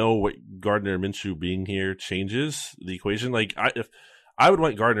really know what Gardner Minshew being here changes the equation. Like, if I would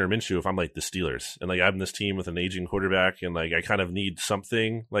want Gardner Minshew if I'm like the Steelers and like I'm this team with an aging quarterback and like I kind of need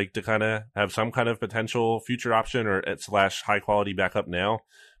something like to kind of have some kind of potential future option or / high quality backup now.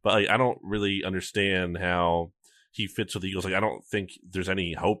 But like, I don't really understand how he fits with the Eagles. Like, I don't think there's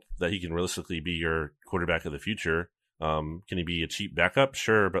any hope that he can realistically be your quarterback of the future. Can he be a cheap backup?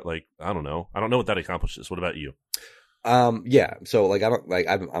 Sure, but like I don't know. I don't know what that accomplishes. What about you? Yeah. So like,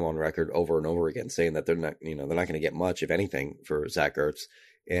 I'm on record over and over again saying that they're not going to get much, if anything, for Zach Ertz.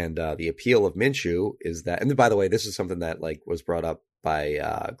 And, the appeal of Minshew is that, and by the way, this is something that like was brought up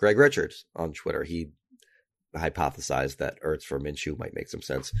by, Greg Richards on Twitter. He hypothesized that Ertz for Minshew might make some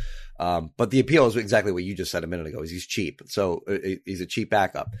sense. But the appeal is exactly what you just said a minute ago, is he's cheap. So he's a cheap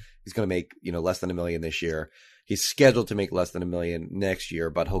backup. He's going to make, less than $1 million this year. He's scheduled to make less than $1 million next year,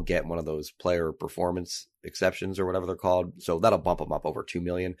 but he'll get one of those player performance exceptions or whatever they're called. So that'll bump him up over $2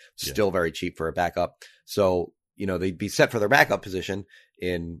 million. Still very cheap for a backup. So, they'd be set for their backup position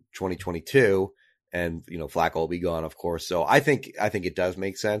in 2022, and, Flacco will be gone, of course. So I think it does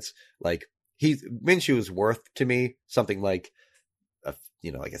make sense. Like, Minshew is worth to me something like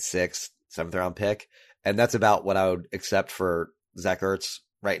like a 6th, 7th round pick. And that's about what I would accept for Zach Ertz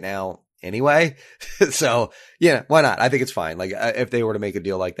right now anyway. So yeah, why not? I think it's fine. Like, if they were to make a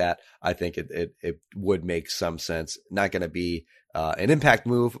deal like that, I think it would make some sense. Not going to be an impact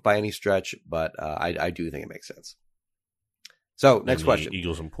move by any stretch, but I do think it makes sense. So next question.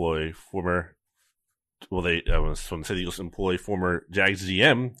 Eagles employ former. Well, I was going to say the Eagles employ former Jags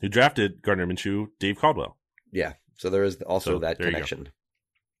GM who drafted Gardner Minshew, Dave Caldwell. Yeah, so there is also that connection.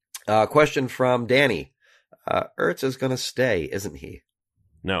 Question from Danny. Ertz is going to stay, isn't he?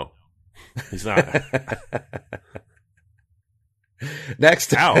 No, he's not.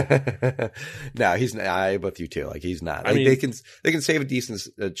 Next. How? No, he's not. I with you too. Like, he's not. I mean, they can save a decent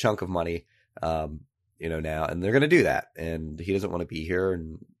chunk of money, now, and they're going to do that. And he doesn't want to be here,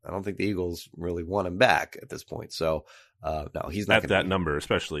 and I don't think the Eagles really want him back at this point. So, no, he's not at that number,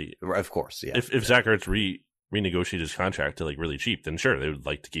 especially. Of course, yeah. If Zach Ertz renegotiate his contract to like really cheap, then sure, they would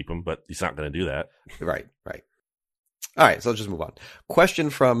like to keep him, but he's not going to do that. Right. All right, so let's just move on. Question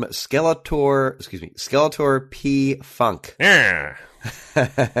from Skeletor P. Funk. Yeah.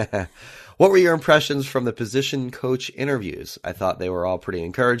 What were your impressions from the position coach interviews? I thought they were all pretty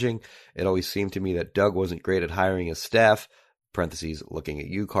encouraging. It always seemed to me that Doug wasn't great at hiring his staff, parentheses, looking at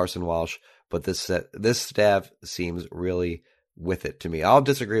you, Carson Walsh, but this staff seems really with it to me. I'll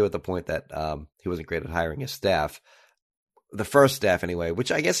disagree with the point that he wasn't great at hiring his staff. The first staff anyway,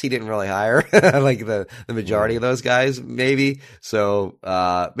 which I guess he didn't really hire, like the majority of those guys, maybe. So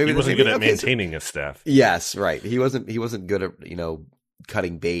maybe he wasn't good at maintaining his staff. Yes, right. He wasn't good at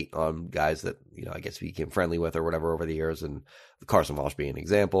cutting bait on guys that I guess he became friendly with or whatever over the years, and Carson Walsh being an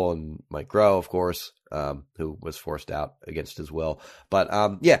example, and Mike Groh, of course, who was forced out against his will. But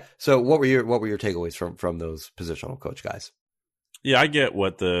yeah. So what were your takeaways from those positional coach guys? Yeah, I get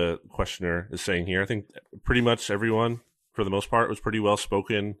what the questioner is saying here. I think pretty much everyone, for the most part, was pretty well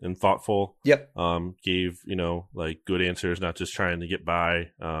spoken and thoughtful. Yep. Gave, like good answers, not just trying to get by.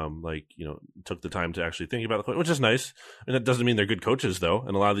 Took the time to actually think about the question, which is nice. And that doesn't mean they're good coaches though.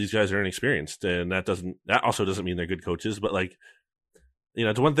 And a lot of these guys are inexperienced, and that also doesn't mean they're good coaches, but like,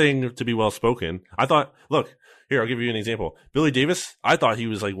 it's one thing to be well spoken. I thought, look, Here, I'll give you an example. Billy Davis, I thought he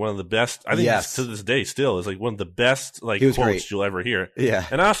was like one of the best. I think Yes. to this day still is like one of the best like He was quotes great. you'll ever hear. Yeah.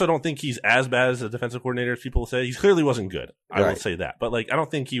 And I also don't think he's as bad as the defensive coordinator as people say. He clearly wasn't good. I will Right. say that. But like I don't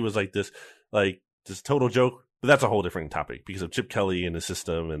think he was like this total joke. But that's a whole different topic because of Chip Kelly and his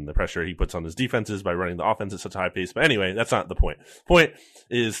system and the pressure he puts on his defenses by running the offense at such a high pace. But anyway, that's not the point. Point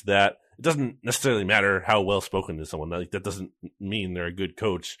is that it doesn't necessarily matter how well spoken is someone. Like that doesn't mean they're a good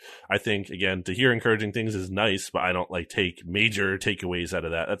coach. I think again, to hear encouraging things is nice, but I don't like take major takeaways out of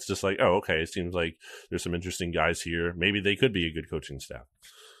that. That's just like, oh, okay, it seems like there's some interesting guys here. Maybe they could be a good coaching staff.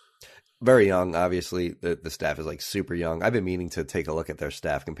 Very young, obviously. The staff is like super young. I've been meaning to take a look at their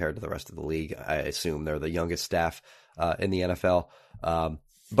staff compared to the rest of the league. I assume they're the youngest staff in the NFL.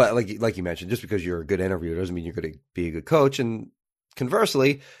 But like you mentioned, just because you're a good interviewer doesn't mean you're going to be a good coach. And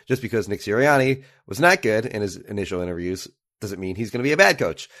conversely, just because Nick Sirianni was not good in his initial interviews doesn't mean he's going to be a bad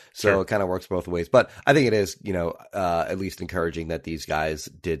coach. So Sure. It kind of works both ways. But I think it is, at least encouraging that these guys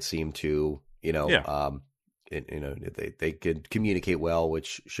did seem to, they could communicate well,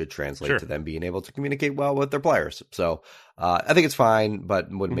 which should translate Sure. to them being able to communicate well with their players. So I think it's fine, but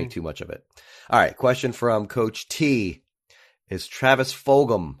wouldn't make too much of it. All right. Question from Coach T. Is Travis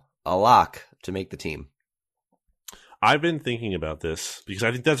Fulgham a lock to make the team? I've been thinking about this because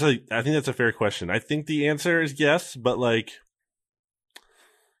I think that's a fair question. I think the answer is yes, but like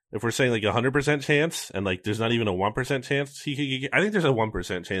if we're saying like 100% chance and like there's not even a 1% chance he could get, I think there's a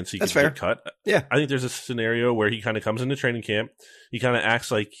 1% chance he That's could fair. get cut. Yeah. I think there's a scenario where he kind of comes into training camp, he kind of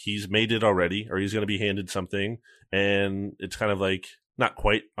acts like he's made it already or he's going to be handed something, and it's kind of like not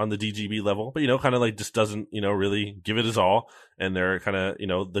quite on the DGB level, but kind of like just doesn't really give it his all. And they're kind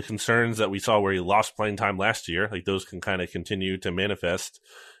of the concerns that we saw where he lost playing time last year, like those can kind of continue to manifest.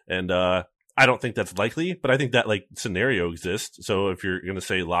 And I don't think that's likely, but I think that like scenario exists. So if you're going to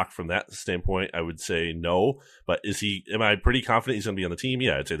say lock from that standpoint, I would say no. But am I pretty confident he's going to be on the team?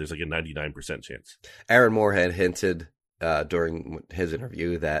 Yeah, I'd say there's like a 99% chance. Aaron Moorhead hinted during his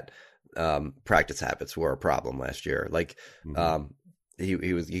interview that practice habits were a problem last year. Like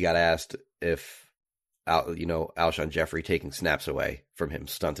he got asked if Alshon Jeffrey taking snaps away from him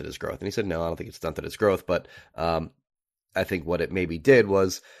stunted his growth, and he said no, I don't think it stunted his growth, but I think what it maybe did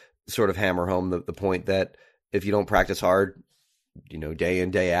was sort of hammer home the point that if you don't practice hard, day in,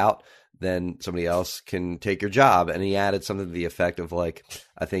 day out, then somebody else can take your job. And he added something to the effect of like,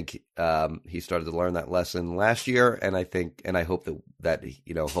 I think he started to learn that lesson last year, and I hope that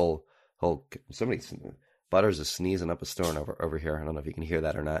whole Butters is sneezing up a storm over here. I don't know if you can hear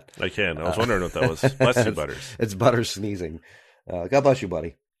that or not. I can. I was wondering what that was. Bless you, Butters. It's Butters sneezing. God bless you,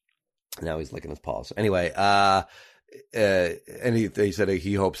 buddy. Now he's licking his paws. Anyway, and he said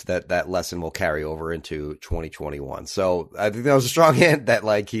he hopes that lesson will carry over into 2021. So I think that was a strong hint that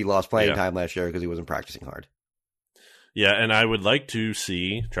like he lost playing time last year because he wasn't practicing hard. Yeah, and I would like to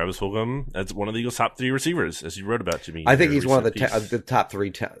see Travis Fulgham as one of the Eagles' top 3 receivers, as you wrote about, Jimmy. I think he's one of the top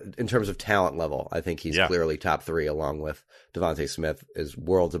 3 in terms of talent level. I think he's clearly top 3, along with Devontae Smith, is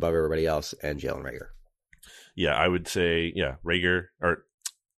worlds above everybody else, and Jalen Reagor. Yeah, I would say Reagor, or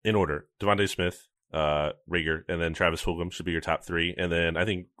in order, Devontae Smith, Reagor, and then Travis Fulgham should be your top 3. And then I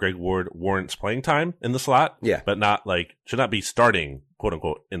think Greg Ward warrants playing time in the slot. Yeah. But should not be starting, quote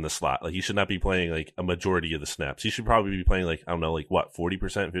unquote, in the slot. Like he should not be playing like a majority of the snaps. He should probably be playing 40%,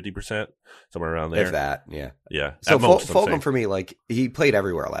 50%, somewhere around there. If that, yeah. Yeah. So Fulgham for me, like he played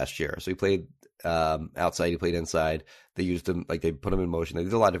everywhere last year. So he played outside, he played inside. They used him, like they put him in motion. They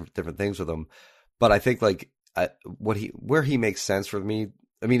did a lot of different things with him. But I think where he makes sense for me,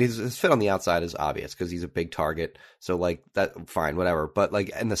 I mean, his fit on the outside is obvious because he's a big target. So like that, fine, whatever. But like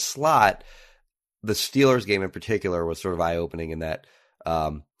in the slot, the Steelers game in particular was sort of eye opening in that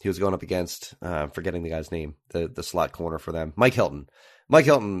he was going up against forgetting the guy's name, the slot corner for them, Mike Hilton. Mike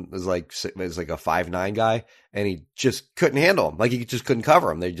Hilton is like a 5'9" guy, and he just couldn't handle him. Like he just couldn't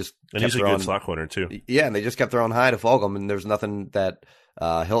cover him. They just he's a good slot corner too. Yeah, and they just kept throwing high to Fulgham, and there's nothing that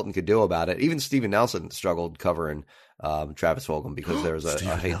Hilton could do about it. Even Steven Nelson struggled covering Travis Fulgham because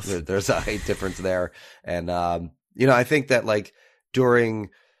there's a height difference there. And I think that like during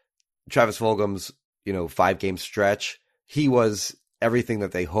Travis Fulgham's 5-game stretch, he was everything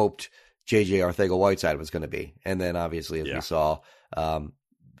that they hoped JJ Arcega-Whiteside was going to be. And then obviously, as we saw,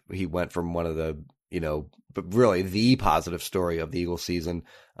 he went from one of the but really the positive story of the Eagles season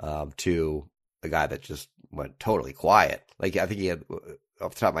to a guy that just went totally quiet. Like I think he had,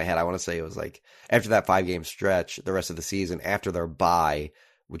 off the top of my head, I want to say it was like after that 5-game stretch, the rest of the season after their bye,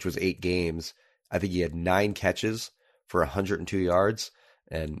 which was 8 games, I think he had 9 catches for 102 yards.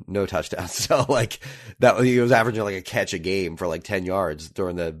 and no touchdowns. So like that, he was averaging like a catch a game for like 10 yards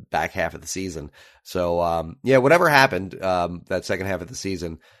during the back half of the season. So, yeah, whatever happened, that second half of the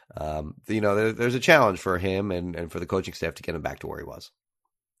season, there's a challenge for him and for the coaching staff to get him back to where he was.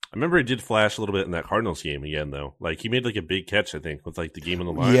 I remember he did flash a little bit in that Cardinals game again, though. Like he made like a big catch, I think, with like the game on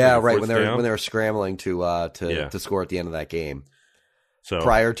the line. Yeah, right. When they were scrambling to score at the end of that game. So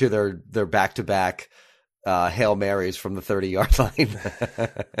prior to their back-to-back Hail Marys from the 30-yard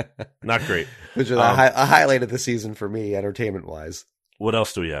line. Not great. Which is a highlight of the season for me, entertainment-wise. What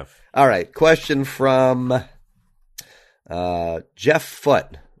else do we have? All right. Question from Jeff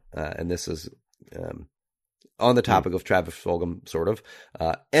Foote. And this is on the topic of Travis Fulgham, sort of.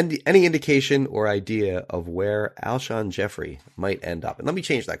 Any indication or idea of where Alshon Jeffrey might end up? And let me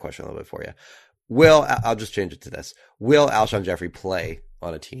change that question a little bit for you. I'll just change it to this. Will Alshon Jeffrey play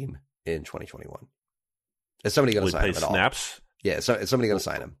on a team in 2021? Is somebody going to sign him at all? Snaps? Yeah, so is somebody going to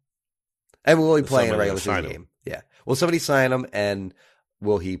sign him? And will he play in a regular season game? Yeah. Will somebody sign him, and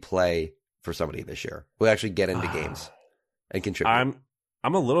will he play for somebody this year? Will he actually get into games and contribute?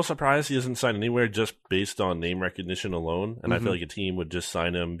 I'm a little surprised he doesn't sign anywhere just based on name recognition alone. And I feel like a team would just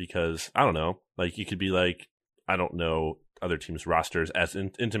sign him because, I don't know, like you could be like, I don't know other teams' rosters as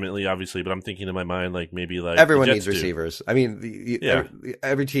intimately, obviously, but I'm thinking in my mind, like maybe like everyone needs receivers. I mean,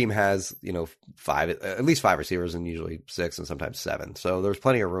 every team has, at least five receivers and usually 6 and sometimes 7. So there's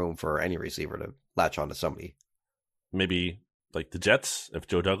plenty of room for any receiver to latch onto somebody. Maybe like the Jets, if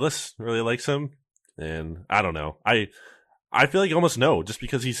Joe Douglas really likes him. And I don't know. I feel like almost no, just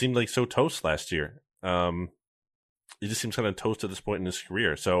because he seemed like so toast last year. He just seems kind of toast at this point in his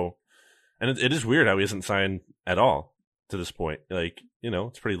career. So, and it is weird how he hasn't signed at all to this point. Like,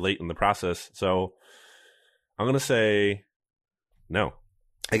 it's pretty late in the process. So I'm going to say no.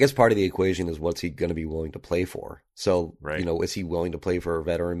 I guess part of the equation is what's he going to be willing to play for. So, right. Is he willing to play for a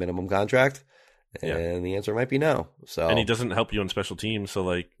veteran minimum contract? And the answer might be no. So, and he doesn't help you on special teams. So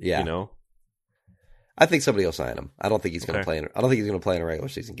I think somebody will sign him. I don't think he's going to play. I don't think he's going to play in a regular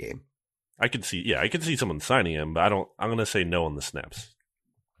season game. I could see someone signing him, but I'm going to say no on the snaps.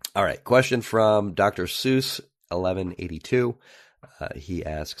 All right. Question from Dr. Seuss 1182. He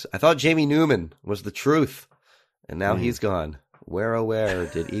asks, I thought Jamie Newman was the truth, and now he's gone. Where, oh, where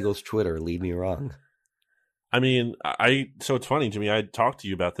did Eagles Twitter lead me wrong? I mean, so it's funny, Jimmy. I talked to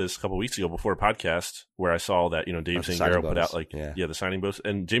you about this a couple of weeks ago before a podcast where I saw that, Dave Zangaro put out the signing bonus,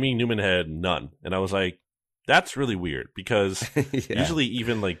 and Jamie Newman had none. And I was like, that's really weird because usually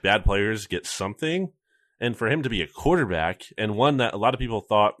even like bad players get something. And for him to be a quarterback and one that a lot of people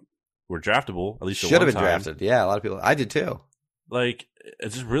thought were draftable, at least should have been drafted. Yeah, a lot of people. I did too. Like,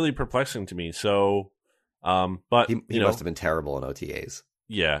 it's just really perplexing to me. So, but he must have been terrible in OTAs.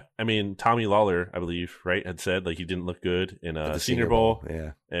 Yeah, I mean, Tommy Lawler, I believe, right, had said like he didn't look good in the Senior Bowl.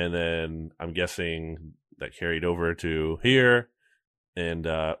 Yeah, and then I'm guessing that carried over to here, and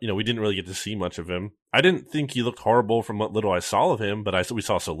we didn't really get to see much of him. I didn't think he looked horrible from what little I saw of him, but we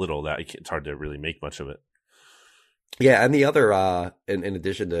saw so little that it's hard to really make much of it. Yeah, and the other, in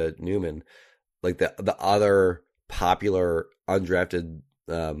addition to Newman, like the other popular undrafted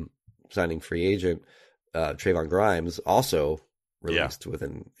signing free agent, Trayvon Grimes, also released with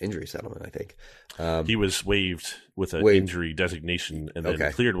an injury settlement, I think. He was waived with an injury designation and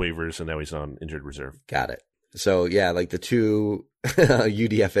then cleared waivers, and now he's on injured reserve. Got it. So, yeah, like the two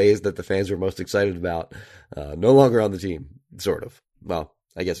UDFAs that the fans were most excited about, no longer on the team, sort of. Well,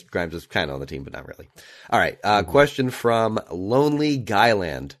 I guess Grimes is kind of on the team, but not really. All right. Question from Lonely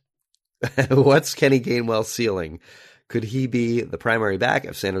Guyland. What's Kenny Gainwell's ceiling? Could he be the primary back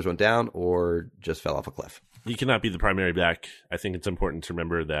if Sanders went down or just fell off a cliff? He cannot be the primary back. I think it's important to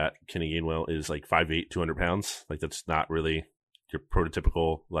remember that Kenny Gainwell is like 5'8", 200 pounds. Like that's not really your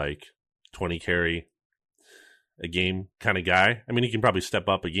prototypical like 20 carry a game kind of guy. I mean, he can probably step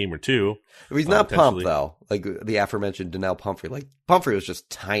up a game or two. He's not pumped though. Like the aforementioned Donnell Pumphrey. Like Pumphrey was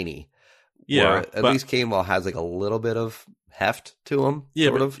just tiny. Yeah, at least Gainwell has like a little bit of heft to him. Yeah,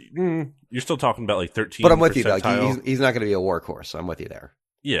 sort of. You're still talking about like 13. But I'm with you. Like he's not going to be a workhorse. I'm with you there.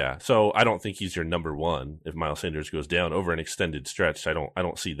 Yeah, so I don't think he's your number one if Miles Sanders goes down over an extended stretch. I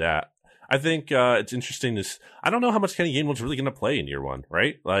don't see that. I think it's interesting. I don't know how much Kenny Gainwell's really going to play in year one,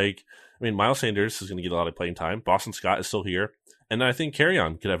 right? Like, I mean, Miles Sanders is going to get a lot of playing time. Boston Scott is still here, and I think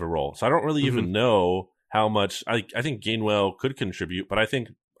Kerryon could have a role. So I don't really even know how much. I think Gainwell could contribute, but I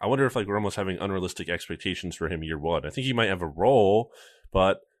wonder if like we're almost having unrealistic expectations for him year one. I think he might have a role,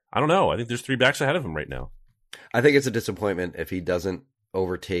 but I don't know. I think there's 3 backs ahead of him right now. I think it's a disappointment if he doesn't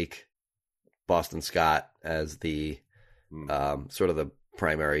overtake Boston Scott as the sort of the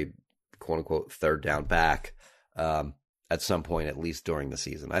primary quote unquote third down back. at some point, at least during the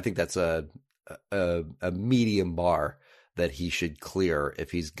season. I think that's a medium bar that he should clear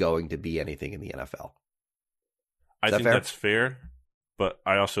if he's going to be anything in the NFL. I think that's fair, but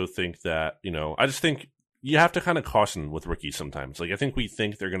I also think that, I just think you have to kind of caution with rookies sometimes. Like, I think we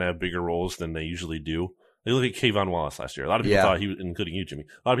think they're going to have bigger roles than they usually do. They look at Kayvon Wallace last year. A lot of people thought including you, Jimmy,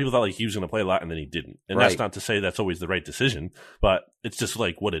 a lot of people thought like he was going to play a lot and then he didn't. And that's not to say that's always the right decision, but it's just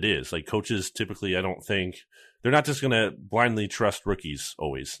like what it is. Like coaches typically, I don't think they're not just going to blindly trust rookies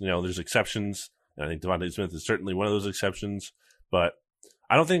always. There's exceptions. And I think Devontae Smith is certainly one of those exceptions, but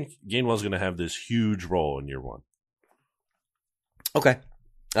I don't think Gainwell's going to have this huge role in year one. Okay.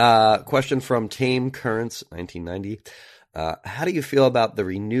 Question from Tame Currents, 1990. How do you feel about the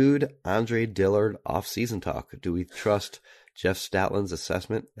renewed Andre Dillard offseason talk? Do we trust Jeff Stoutland's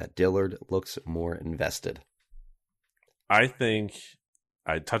assessment that Dillard looks more invested? I think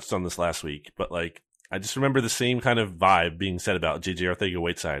I touched on this last week, but I just remember the same kind of vibe being said about J.J.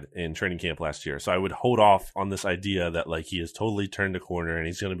 Arcega-Whiteside in training camp last year. So I would hold off on this idea that he has totally turned a corner and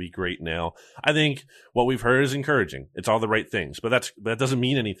he's going to be great now. I think what we've heard is encouraging. It's all the right things, but that doesn't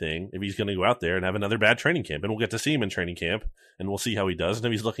mean anything if he's going to go out there and have another bad training camp. And we'll get to see him in training camp and we'll see how he does. And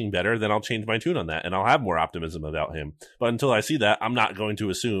if he's looking better, then I'll change my tune on that and I'll have more optimism about him. But until I see that, I'm not going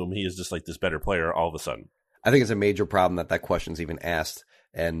to assume he is just this better player all of a sudden. I think it's a major problem that question's even asked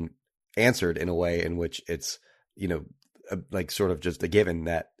and answered in a way in which it's, sort of just a given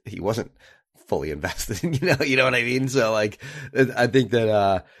that he wasn't fully invested in, you know what I mean? So I think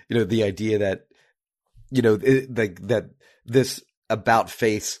that, the idea that, that this about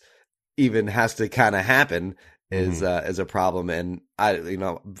face even has to kind of happen is a problem. And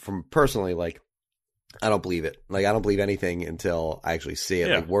from personally, I don't believe it. I don't believe anything until I actually see it.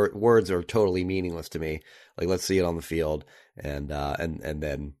 Yeah. Words are totally meaningless to me. Let's see it on the field, and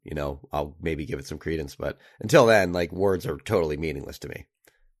then I'll maybe give it some credence. But until then, words are totally meaningless to me.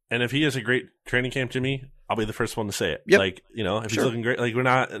 And if he has a great training camp, Jimmy, I'll be the first one to say it. Yep. If he's looking great, we're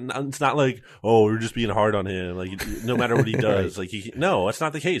not. It's not we're just being hard on him. No matter what he does, right. No, that's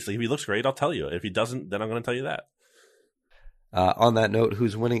not the case. If he looks great, I'll tell you. If he doesn't, then I'm going to tell you that. On that note,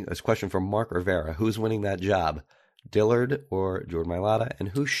 who's winning? This question from Mark Rivera. Who's winning that job, Dillard or Jordan Mailata? And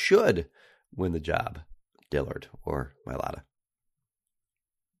who should win the job, Dillard or Mailata?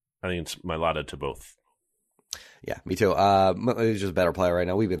 I think it's Mailata to both. Yeah, me too. He's just a better player right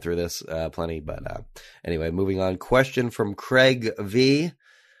now. We've been through this plenty. But anyway, moving on. Question from Craig V.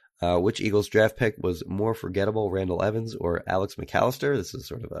 Which Eagles draft pick was more forgettable, Randall Evans or Alex McAllister? This is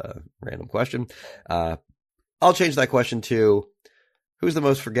sort of a random question. I'll change that question to who's the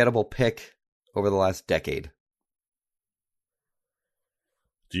most forgettable pick over the last decade?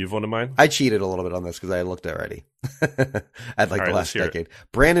 Do you have one of mine? I cheated a little bit on this because I looked already at the last decade.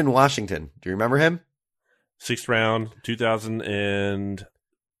 Brandon Washington. Do you remember him? 6th round,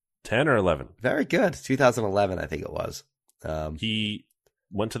 2010 or 11. Very good. 2011, I think it was. He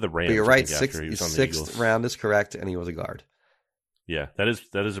went to the Rams. But you're right. Sixth round is correct, and he was a guard. Yeah, that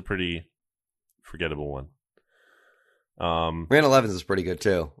is a pretty forgettable one. Randall Evans is pretty good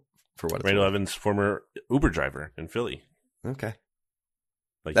too. For what it's Randall worth. Evans, former Uber driver in Philly. Okay,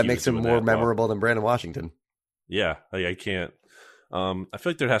 that makes him more memorable than Brandon Washington. Yeah, I can't. I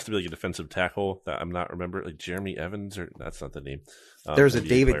feel like there has to be a defensive tackle that I'm not remembering, Jeremy Evans, or that's not the name. There's a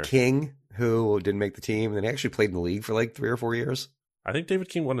David King who didn't make the team, and then he actually played in the league for 3 or 4 years. I think David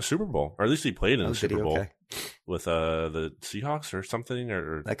King won a Super Bowl, or at least he played in the Super Bowl. Okay. With the Seahawks or something,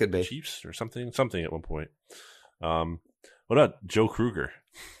 or that could be Chiefs or something at one point. What about Joe Kruger?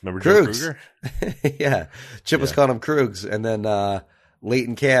 Remember Joe Kruger? Yeah, Chip was calling him Krugs, and then late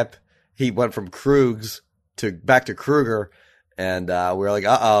in camp he went from Krugs back to Kruger, and we were like,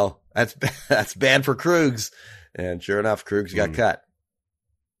 "Uh-oh, that's bad for Krugs." And sure enough, Krugs got cut.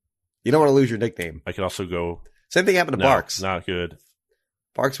 You don't want to lose your nickname. I could also go. Same thing happened to Barks. Not good.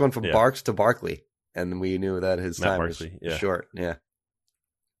 Barks went from Barks to Barkley, and we knew that his Matt time Barkley, was short. Yeah.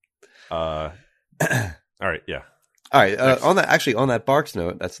 All right. Yeah. All right. On that Barks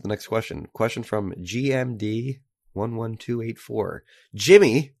note, that's the next question. Question from GMD11284.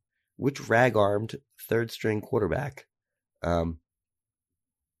 Jimmy, which rag-armed third-string quarterback wanted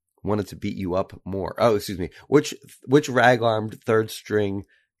to beat you up more? Oh, excuse me. Which rag-armed third-string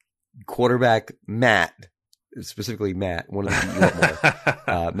quarterback, Matt, specifically Matt, wanted to beat you up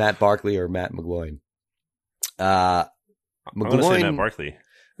more? Matt Barkley or Matt McGloin? I'm going to say Matt Barkley.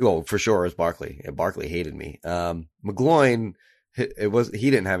 Well, for sure, it was Barkley. Barkley hated me. McGloin, he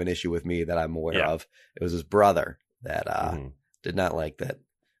didn't have an issue with me that I'm aware of. It was his brother that did not like that.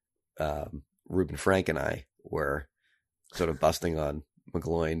 Reuben Frank and I were sort of busting on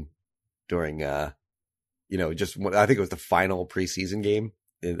McGloin during I think it was the final preseason game.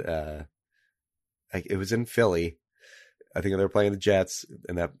 It was in Philly. I think they were playing the Jets,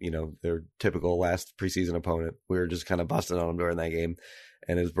 and that, their typical last preseason opponent. We were just kind of busting on him during that game.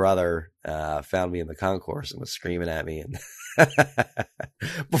 And his brother found me in the concourse and was screaming at me, and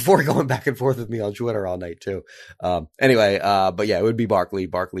before going back and forth with me on Twitter all night too. Anyway, but yeah, it would be Barkley.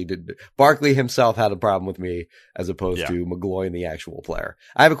 Barkley himself had a problem with me as opposed to McGloin, the actual player.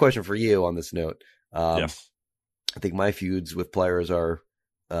 I have a question for you on this note. Yes. I think my feuds with players are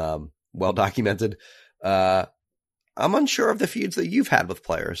well documented. I'm unsure of the feuds that you've had with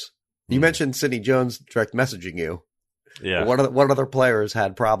players. You mentioned Sidney Jones direct messaging you. Yeah. What other players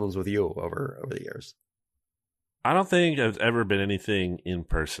had problems with you over the years? I don't think I've ever been anything in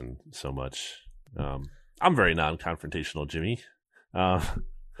person so much. I'm very non-confrontational, Jimmy. Well,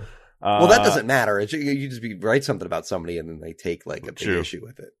 that doesn't matter. You just write something about somebody and then they take like a big issue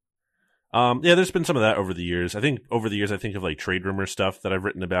with it. Yeah, there's been some of that over the years. I think of like trade rumor stuff that I've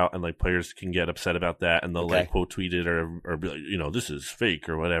written about, and like players can get upset about that, and they'll like quote tweet it or be like, this is fake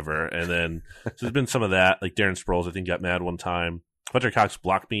or whatever. And then so there's been some of that. Like Darren Sproles, I think, got mad one time. Fletcher Cox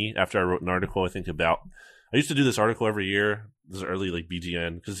blocked me after I wrote an article. I think I used to do this article every year. This is early like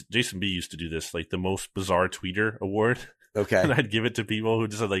BGN, because Jason B used to do this, like the most bizarre tweeter award. Okay, and I'd give it to people who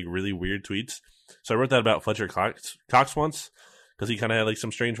just had like really weird tweets. So I wrote that about Fletcher Cox once, because he kind of had like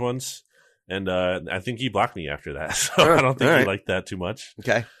some strange ones. And I think he blocked me after that. So I don't think he liked that too much.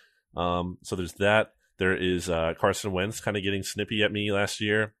 Okay. So there's that. There is Carson Wentz kind of getting snippy at me last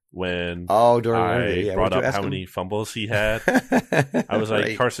year when I brought up how many fumbles he had. I was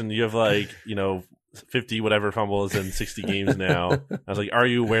like, Carson, you have like, 50 whatever fumbles in 60 games now. I was like, are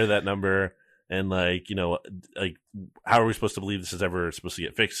you aware of that number? And like, like how are we supposed to believe this is ever supposed to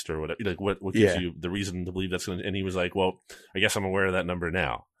get fixed or whatever? Like what gives you the reason to believe that's going to, and he was like, well, I guess I'm aware of that number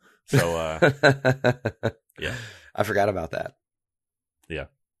now. So, yeah, I forgot about that. Yeah.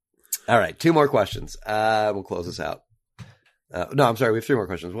 All right. 2 more questions. We'll close this out. No, I'm sorry. We have 3 more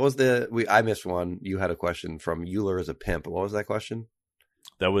questions. What was I missed one. You had a question from Euler as a pimp. What was that question?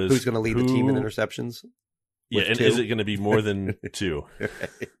 That was who's going to lead the team in interceptions? Yeah. And 2? Is it going to be more than 2?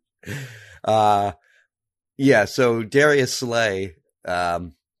 Yeah. So Darius Slay,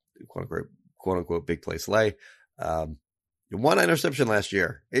 quote unquote, big play Slay, 1 interception last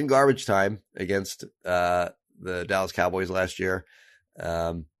year in garbage time against the Dallas Cowboys last year.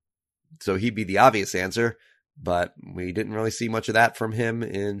 So he'd be the obvious answer, but we didn't really see much of that from him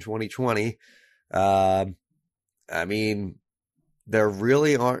in 2020. I mean, there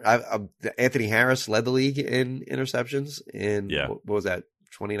really aren't. Anthony Harris led the league in interceptions in, what was that,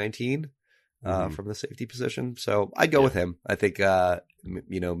 2019 from the safety position. So I'd go with him. I think,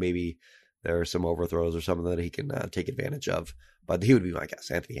 maybe there are some overthrows or something that he can take advantage of. But he would be my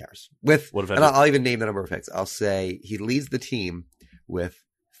guess, Anthony Harris. I'll even name the number of picks. I'll say he leads the team with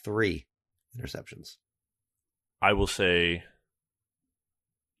 3 interceptions. I will say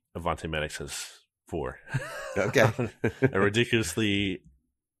Avonte Maddox has 4. Okay. A ridiculously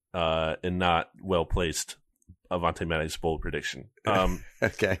and not well-placed Avonte Maddox bold prediction.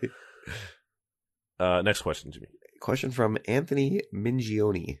 Okay. Next question, Jimmy. Question from Anthony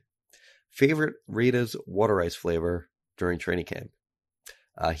Mingione. Favorite Rita's water ice flavor during training camp?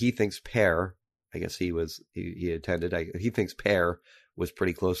 He thinks pear. I guess he attended. He thinks pear was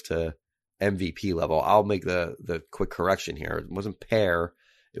pretty close to MVP level. I'll make the quick correction here. It wasn't pear.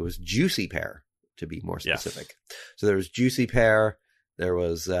 It was juicy pear, to be more specific. Yes. So there was juicy pear. There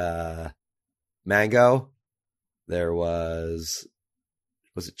was mango. There was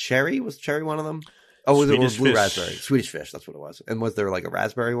it cherry? Was cherry one of them? Oh, it was blue raspberry. Swedish fish. That's what it was. And was there like a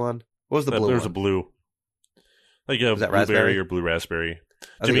raspberry one? What was the blue one? There was a blue. Like a blueberry or blue raspberry.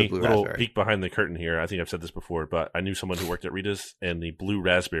 Jimmy, little peek behind the curtain here. I think I've said this before, but I knew someone who worked at Rita's, and the blue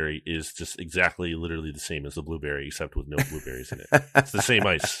raspberry is just exactly, literally the same as the blueberry, except with no blueberries in it. It's the same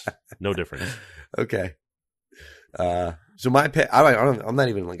ice, no difference. Okay. So my pick, I'm not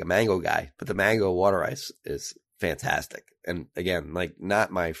even like a mango guy, but the mango water ice is fantastic. And again, like not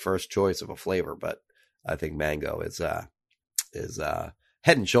my first choice of a flavor, but I think mango is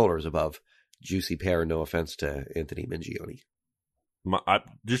head and shoulders above juicy pear. No offense to Anthony Mingione.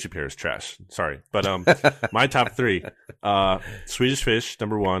 Juicy pear is trash. Sorry. But my top 3, Swedish fish,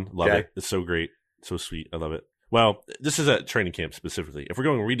 number 1. Love it. It's so great. So sweet. I love it. Well, this is at training camp specifically. If we're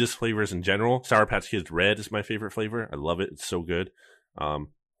going Rita's flavors in general, Sour Patch Kids Red is my favorite flavor. I love it. It's so good. They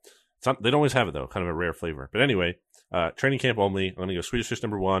don't always have it though. Kind of a rare flavor. But anyway, training camp only. I'm going to go Swedish fish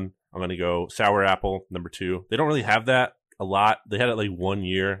number 1. I'm going to go sour apple number 2. They don't really have that a lot. They had it like 1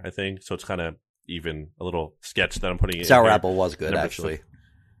 year, I think. So it's kind of even a little sketch that I'm putting in. Sour apple was good, actually.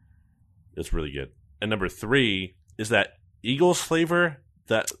 It's really good. And number 3 is that Eagles flavor.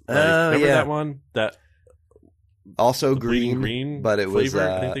 That remember that one? That also green, but it flavor, was.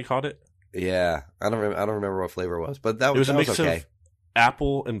 I think they called it. Yeah, I don't remember what flavor it was, but that was a mix okay. of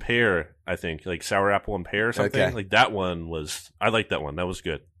apple and pear. I think like sour apple and pear or something. Okay. Like that one was. I liked that one. That was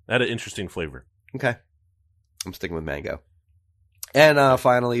good. That had an interesting flavor. Okay, I'm sticking with mango. And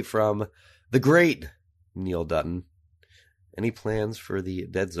finally, from the great Neil Dutton, any plans for the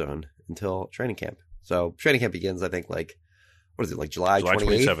Dead Zone until training camp? So training camp begins, I think, like, what is it, like July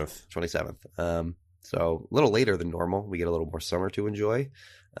 28th? 27th. So a little later than normal. We get a little more summer to enjoy.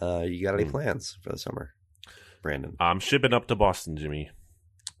 You got any plans for the summer, Brandon? I'm shipping up to Boston, Jimmy.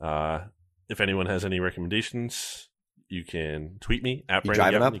 If anyone has any recommendations, you can tweet me at You Brandon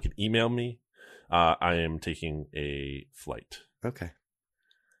driving Gavin. up? You can email me. I am taking a flight. Okay.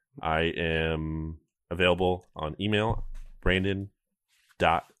 I am available on email,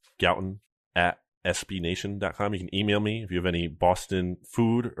 brandon.gouton@sbnation.com. You can email me if you have any Boston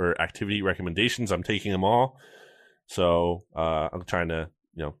food or activity recommendations. I'm taking them all. So I'm trying to,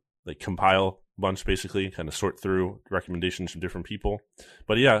 like compile a bunch, basically, kind of sort through recommendations from different people.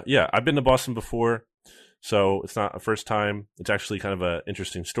 But yeah, I've been to Boston before, so it's not a first time. It's actually kind of an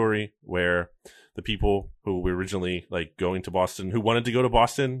interesting story where the people who were originally like going to Boston, who wanted to go to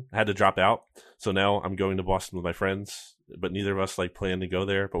Boston, had to drop out. So now I'm going to Boston with my friends, but neither of us like planned to go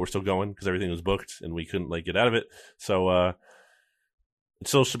there, but we're still going because everything was booked and we couldn't like get out of it. So it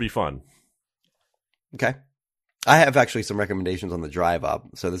still should be fun. Okay. I have actually some recommendations on the drive up.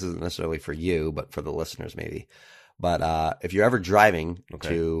 So this isn't necessarily for you, but for the listeners maybe. But if you're ever driving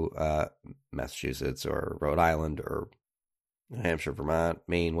to Massachusetts or Rhode Island or New Hampshire, Vermont,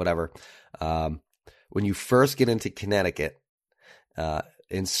 Maine, whatever, when you first get into Connecticut,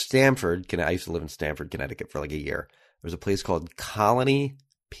 in Stamford, I used to live in Stamford, Connecticut for like a year. There's a place called Colony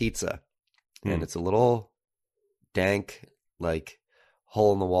Pizza, and it's a little dank, like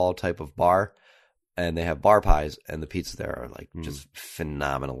hole in the wall type of bar, and they have bar pies, and the pizzas there are like just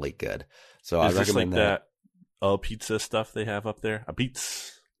phenomenally good. So I recommend that. Pizza stuff they have up there, a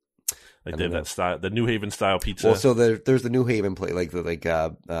pizza. Like they have that style, the New Haven style pizza. Well, so there's the New Haven place, like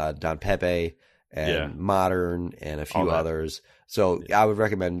Don Pepe and Modern and a few others. So I would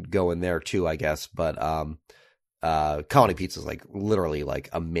recommend going there too, I guess. But Colony Pizza is like literally like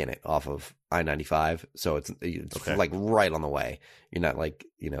a minute off of I-95, so it's like right on the way. You're not like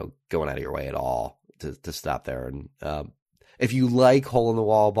going out of your way at all to stop there. And if you like hole in the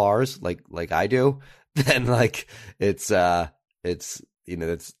wall bars like I do, then like it's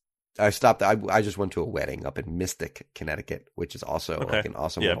I stopped. I just went to a wedding up in Mystic, Connecticut, which is also like an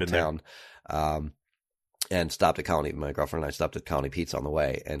awesome little town. And stopped at Colony. My girlfriend and I stopped at Colony Pizza on the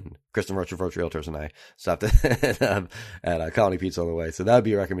way, and Kristen Roach of Roach Realtors and I stopped at Colony Pizza on the way. So that would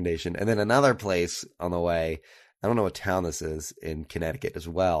be a recommendation. And then another place on the way. I don't know what town this is in Connecticut as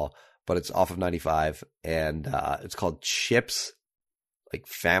well, but it's off of 95, and it's called Chips, like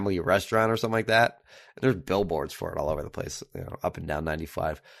Family Restaurant or something like that. And there's billboards for it all over the place, up and down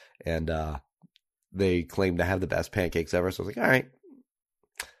 95. And they claim to have the best pancakes ever. So I was like, all right,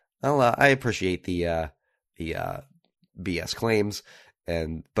 I appreciate the BS claims,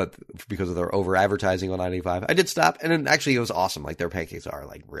 but because of their over advertising on 95, I did stop, and then actually it was awesome. Like their pancakes are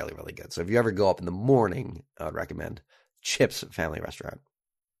like really, really good. So if you ever go up in the morning, I would recommend Chips Family Restaurant.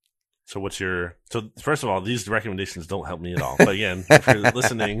 So first of all, these recommendations don't help me at all. But again, if you're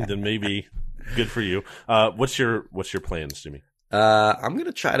listening, then maybe good for you. What's your plans, Jimmy? I'm going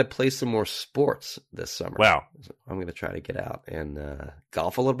to try to play some more sports this summer. Wow. I'm going to try to get out and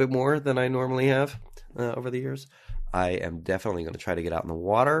golf a little bit more than I normally have over the years. I am definitely going to try to get out in the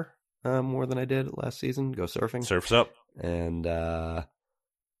water more than I did last season, go surfing. Surf's up. And what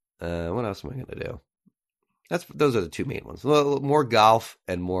else am I going to do? Those are the two main ones. Well, more golf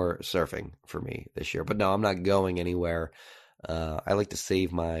and more surfing for me this year. But no, I'm not going anywhere. I like to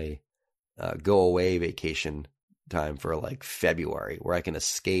save my go away vacation time for like February, where I can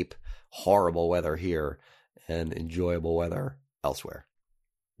escape horrible weather here and enjoyable weather elsewhere.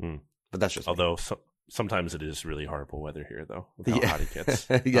 But that's just sometimes it is really horrible weather here, though, with how hot it gets.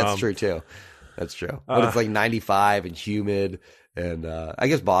 That's true too. That's true. But it's like 95 and humid, and I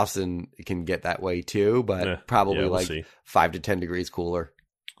guess Boston can get that way too, but probably we'll see. 5 to 10 degrees cooler.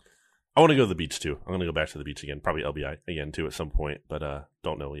 I want to go to the beach too. I'm going to go back to the beach again, probably LBI again too at some point, but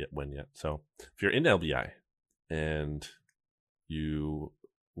don't know when yet. So if you're in LBI and you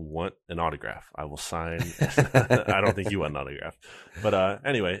want an autograph, I will sign. I don't think you want an autograph, but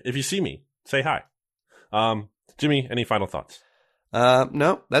anyway, if you see me, say hi. Jimmy, any final thoughts?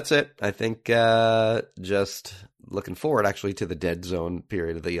 No, that's it. I think just looking forward actually to the dead zone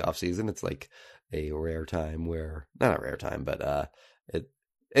period of the off season. It's like a rare time where, not a rare time, but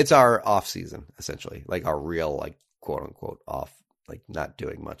it's our off season, essentially, like our real, like, quote unquote off, like not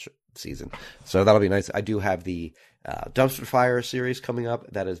doing much season. So that'll be nice. I do have the Dumpster Fire series coming up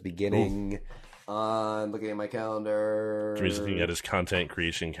that is beginning on, looking at my calendar. Jimmy's looking at his content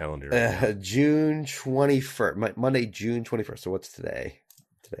creation calendar. June 21st, Monday, June 21st. So what's today?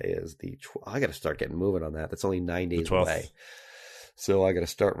 Today is I got to start getting moving on that. That's only 9 days away. So I got to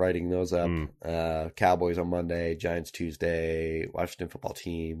start writing those up. Cowboys on Monday, Giants Tuesday, Washington football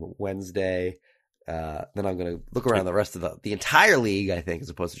team Wednesday. Then I'm going to look around the rest of the entire league, I think, as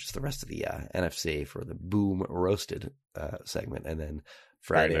opposed to just the rest of the NFC for the Boom Roasted segment. And then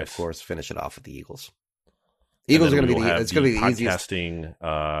Friday, of course, finish it off with the Eagles. Eagles are going to be it's going to be the easiest.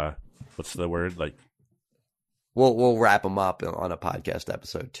 Podcasting, what's the word? Like, we'll wrap them up on a podcast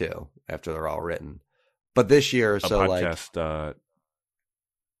episode too after they're all written. But this year, podcast,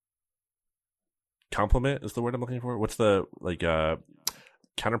 compliment is the word I'm looking for. What's the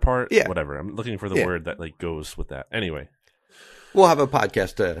counterpart? Yeah, whatever. I'm looking for the word that like goes with that. Anyway, we'll have a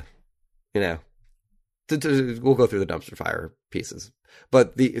podcast to we'll go through the Dumpster Fire pieces.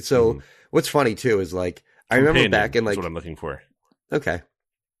 But what's funny too is like I remember back in like, that's what I'm looking for. Okay, I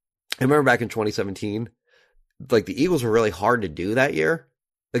remember back in 2017, like the Eagles were really hard to do that year.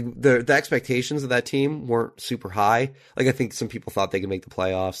 Like the expectations of that team weren't super high. Like I think some people thought they could make the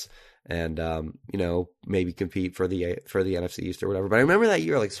playoffs and maybe compete for the NFC East or whatever. But I remember that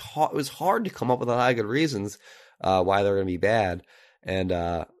year, like it was hard to come up with a lot of good reasons why they're going to be bad. And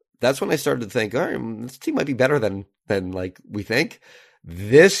that's when I started to think, all right, this team might be better than like we think.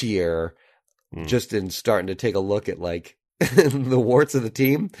 This year, just in starting to take a look at like the warts of the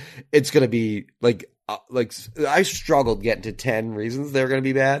team, it's going to be like I struggled getting to 10 reasons they're going to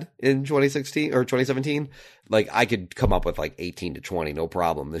be bad in 2016 or 2017. Like I could come up with like 18 to 20, no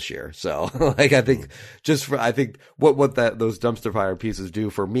problem this year. So like I think what those Dumpster Fire pieces do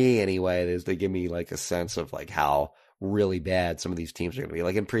for me anyway is they give me like a sense of like how really bad some of these teams are going to be.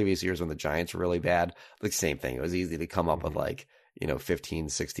 Like in previous years when the Giants were really bad, like same thing. It was easy to come up with like 15,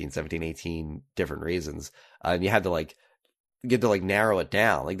 16, 17, 18 different reasons, and you had to like narrow it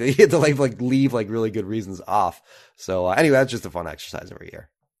down. Like you had to like leave like really good reasons off. So anyway, that's just a fun exercise every year.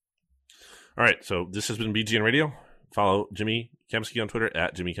 All right. So this has been BGN Radio. Follow Jimmy Kempski on Twitter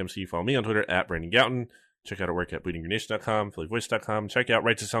at Jimmy Kempski. Follow me on Twitter at Brandon Gouton. Check out our work at bleedinggreennation.com, phillyvoice.com. Check out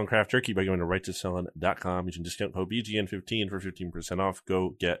Right to Sell and Craft Jerky by going to righttosellin.com. Using discount code BGN15 for 15% off.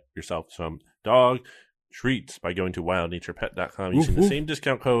 Go get yourself some dog treats by going to wildnaturepet.com. Using the same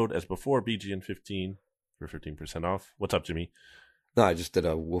discount code as before, BGN15 for 15% off. What's up, Jimmy? No, I just did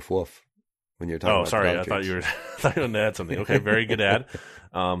a woof woof when you were talking about sorry. dog I treats. thought you were going to add something. Okay, very good ad.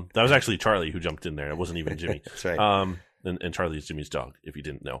 That was actually Charlie who jumped in there. It wasn't even Jimmy. That's right. And Charlie is Jimmy's dog, if you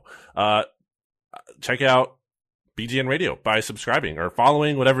didn't know. Check out BGN Radio by subscribing or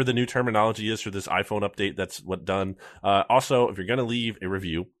following whatever the new terminology is for this iPhone update. That's what done. Also, if you're going to leave a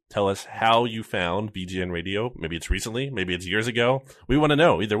review, tell us how you found BGN Radio. Maybe it's recently, maybe it's years ago. We want to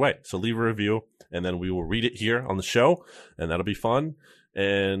know either way. So leave a review and then we will read it here on the show and that'll be fun.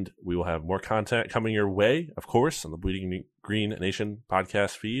 And we will have more content coming your way, of course, on the Bleeding Green Nation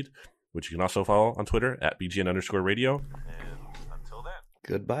podcast feed, which you can also follow on Twitter at BGN_radio. And until then,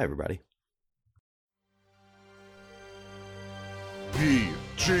 goodbye, everybody.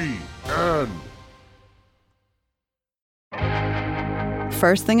 BGN.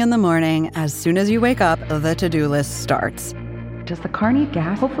 First thing in the morning, as soon as you wake up, the to-do list starts. Does the car need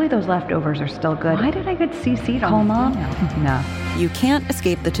gas? Hopefully those leftovers are still good. Why did I get CC'd on Mom? No. You can't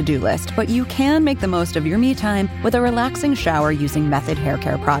escape the to-do list, but you can make the most of your me time with a relaxing shower using Method Hair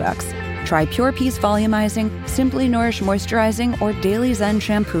Care products. Try Pure Peace Volumizing, Simply Nourish Moisturizing, or Daily Zen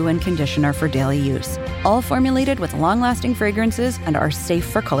Shampoo and Conditioner for daily use. All formulated with long-lasting fragrances and are safe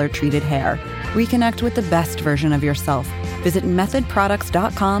for color-treated hair. Reconnect with the best version of yourself. Visit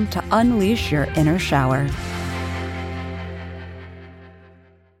methodproducts.com to unleash your inner shower.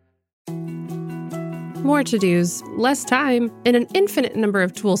 More to-dos, less time, and an infinite number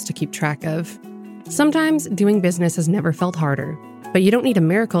of tools to keep track of. Sometimes doing business has never felt harder. But you don't need a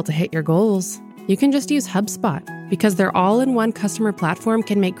miracle to hit your goals. You can just use HubSpot because their all-in-one customer platform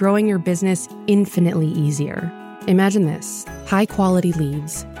can make growing your business infinitely easier. Imagine this: high-quality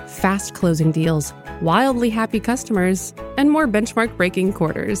leads, fast closing deals, wildly happy customers, and more benchmark-breaking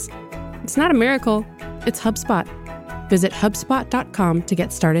quarters. It's not a miracle, it's HubSpot. Visit HubSpot.com to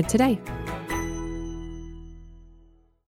get started today.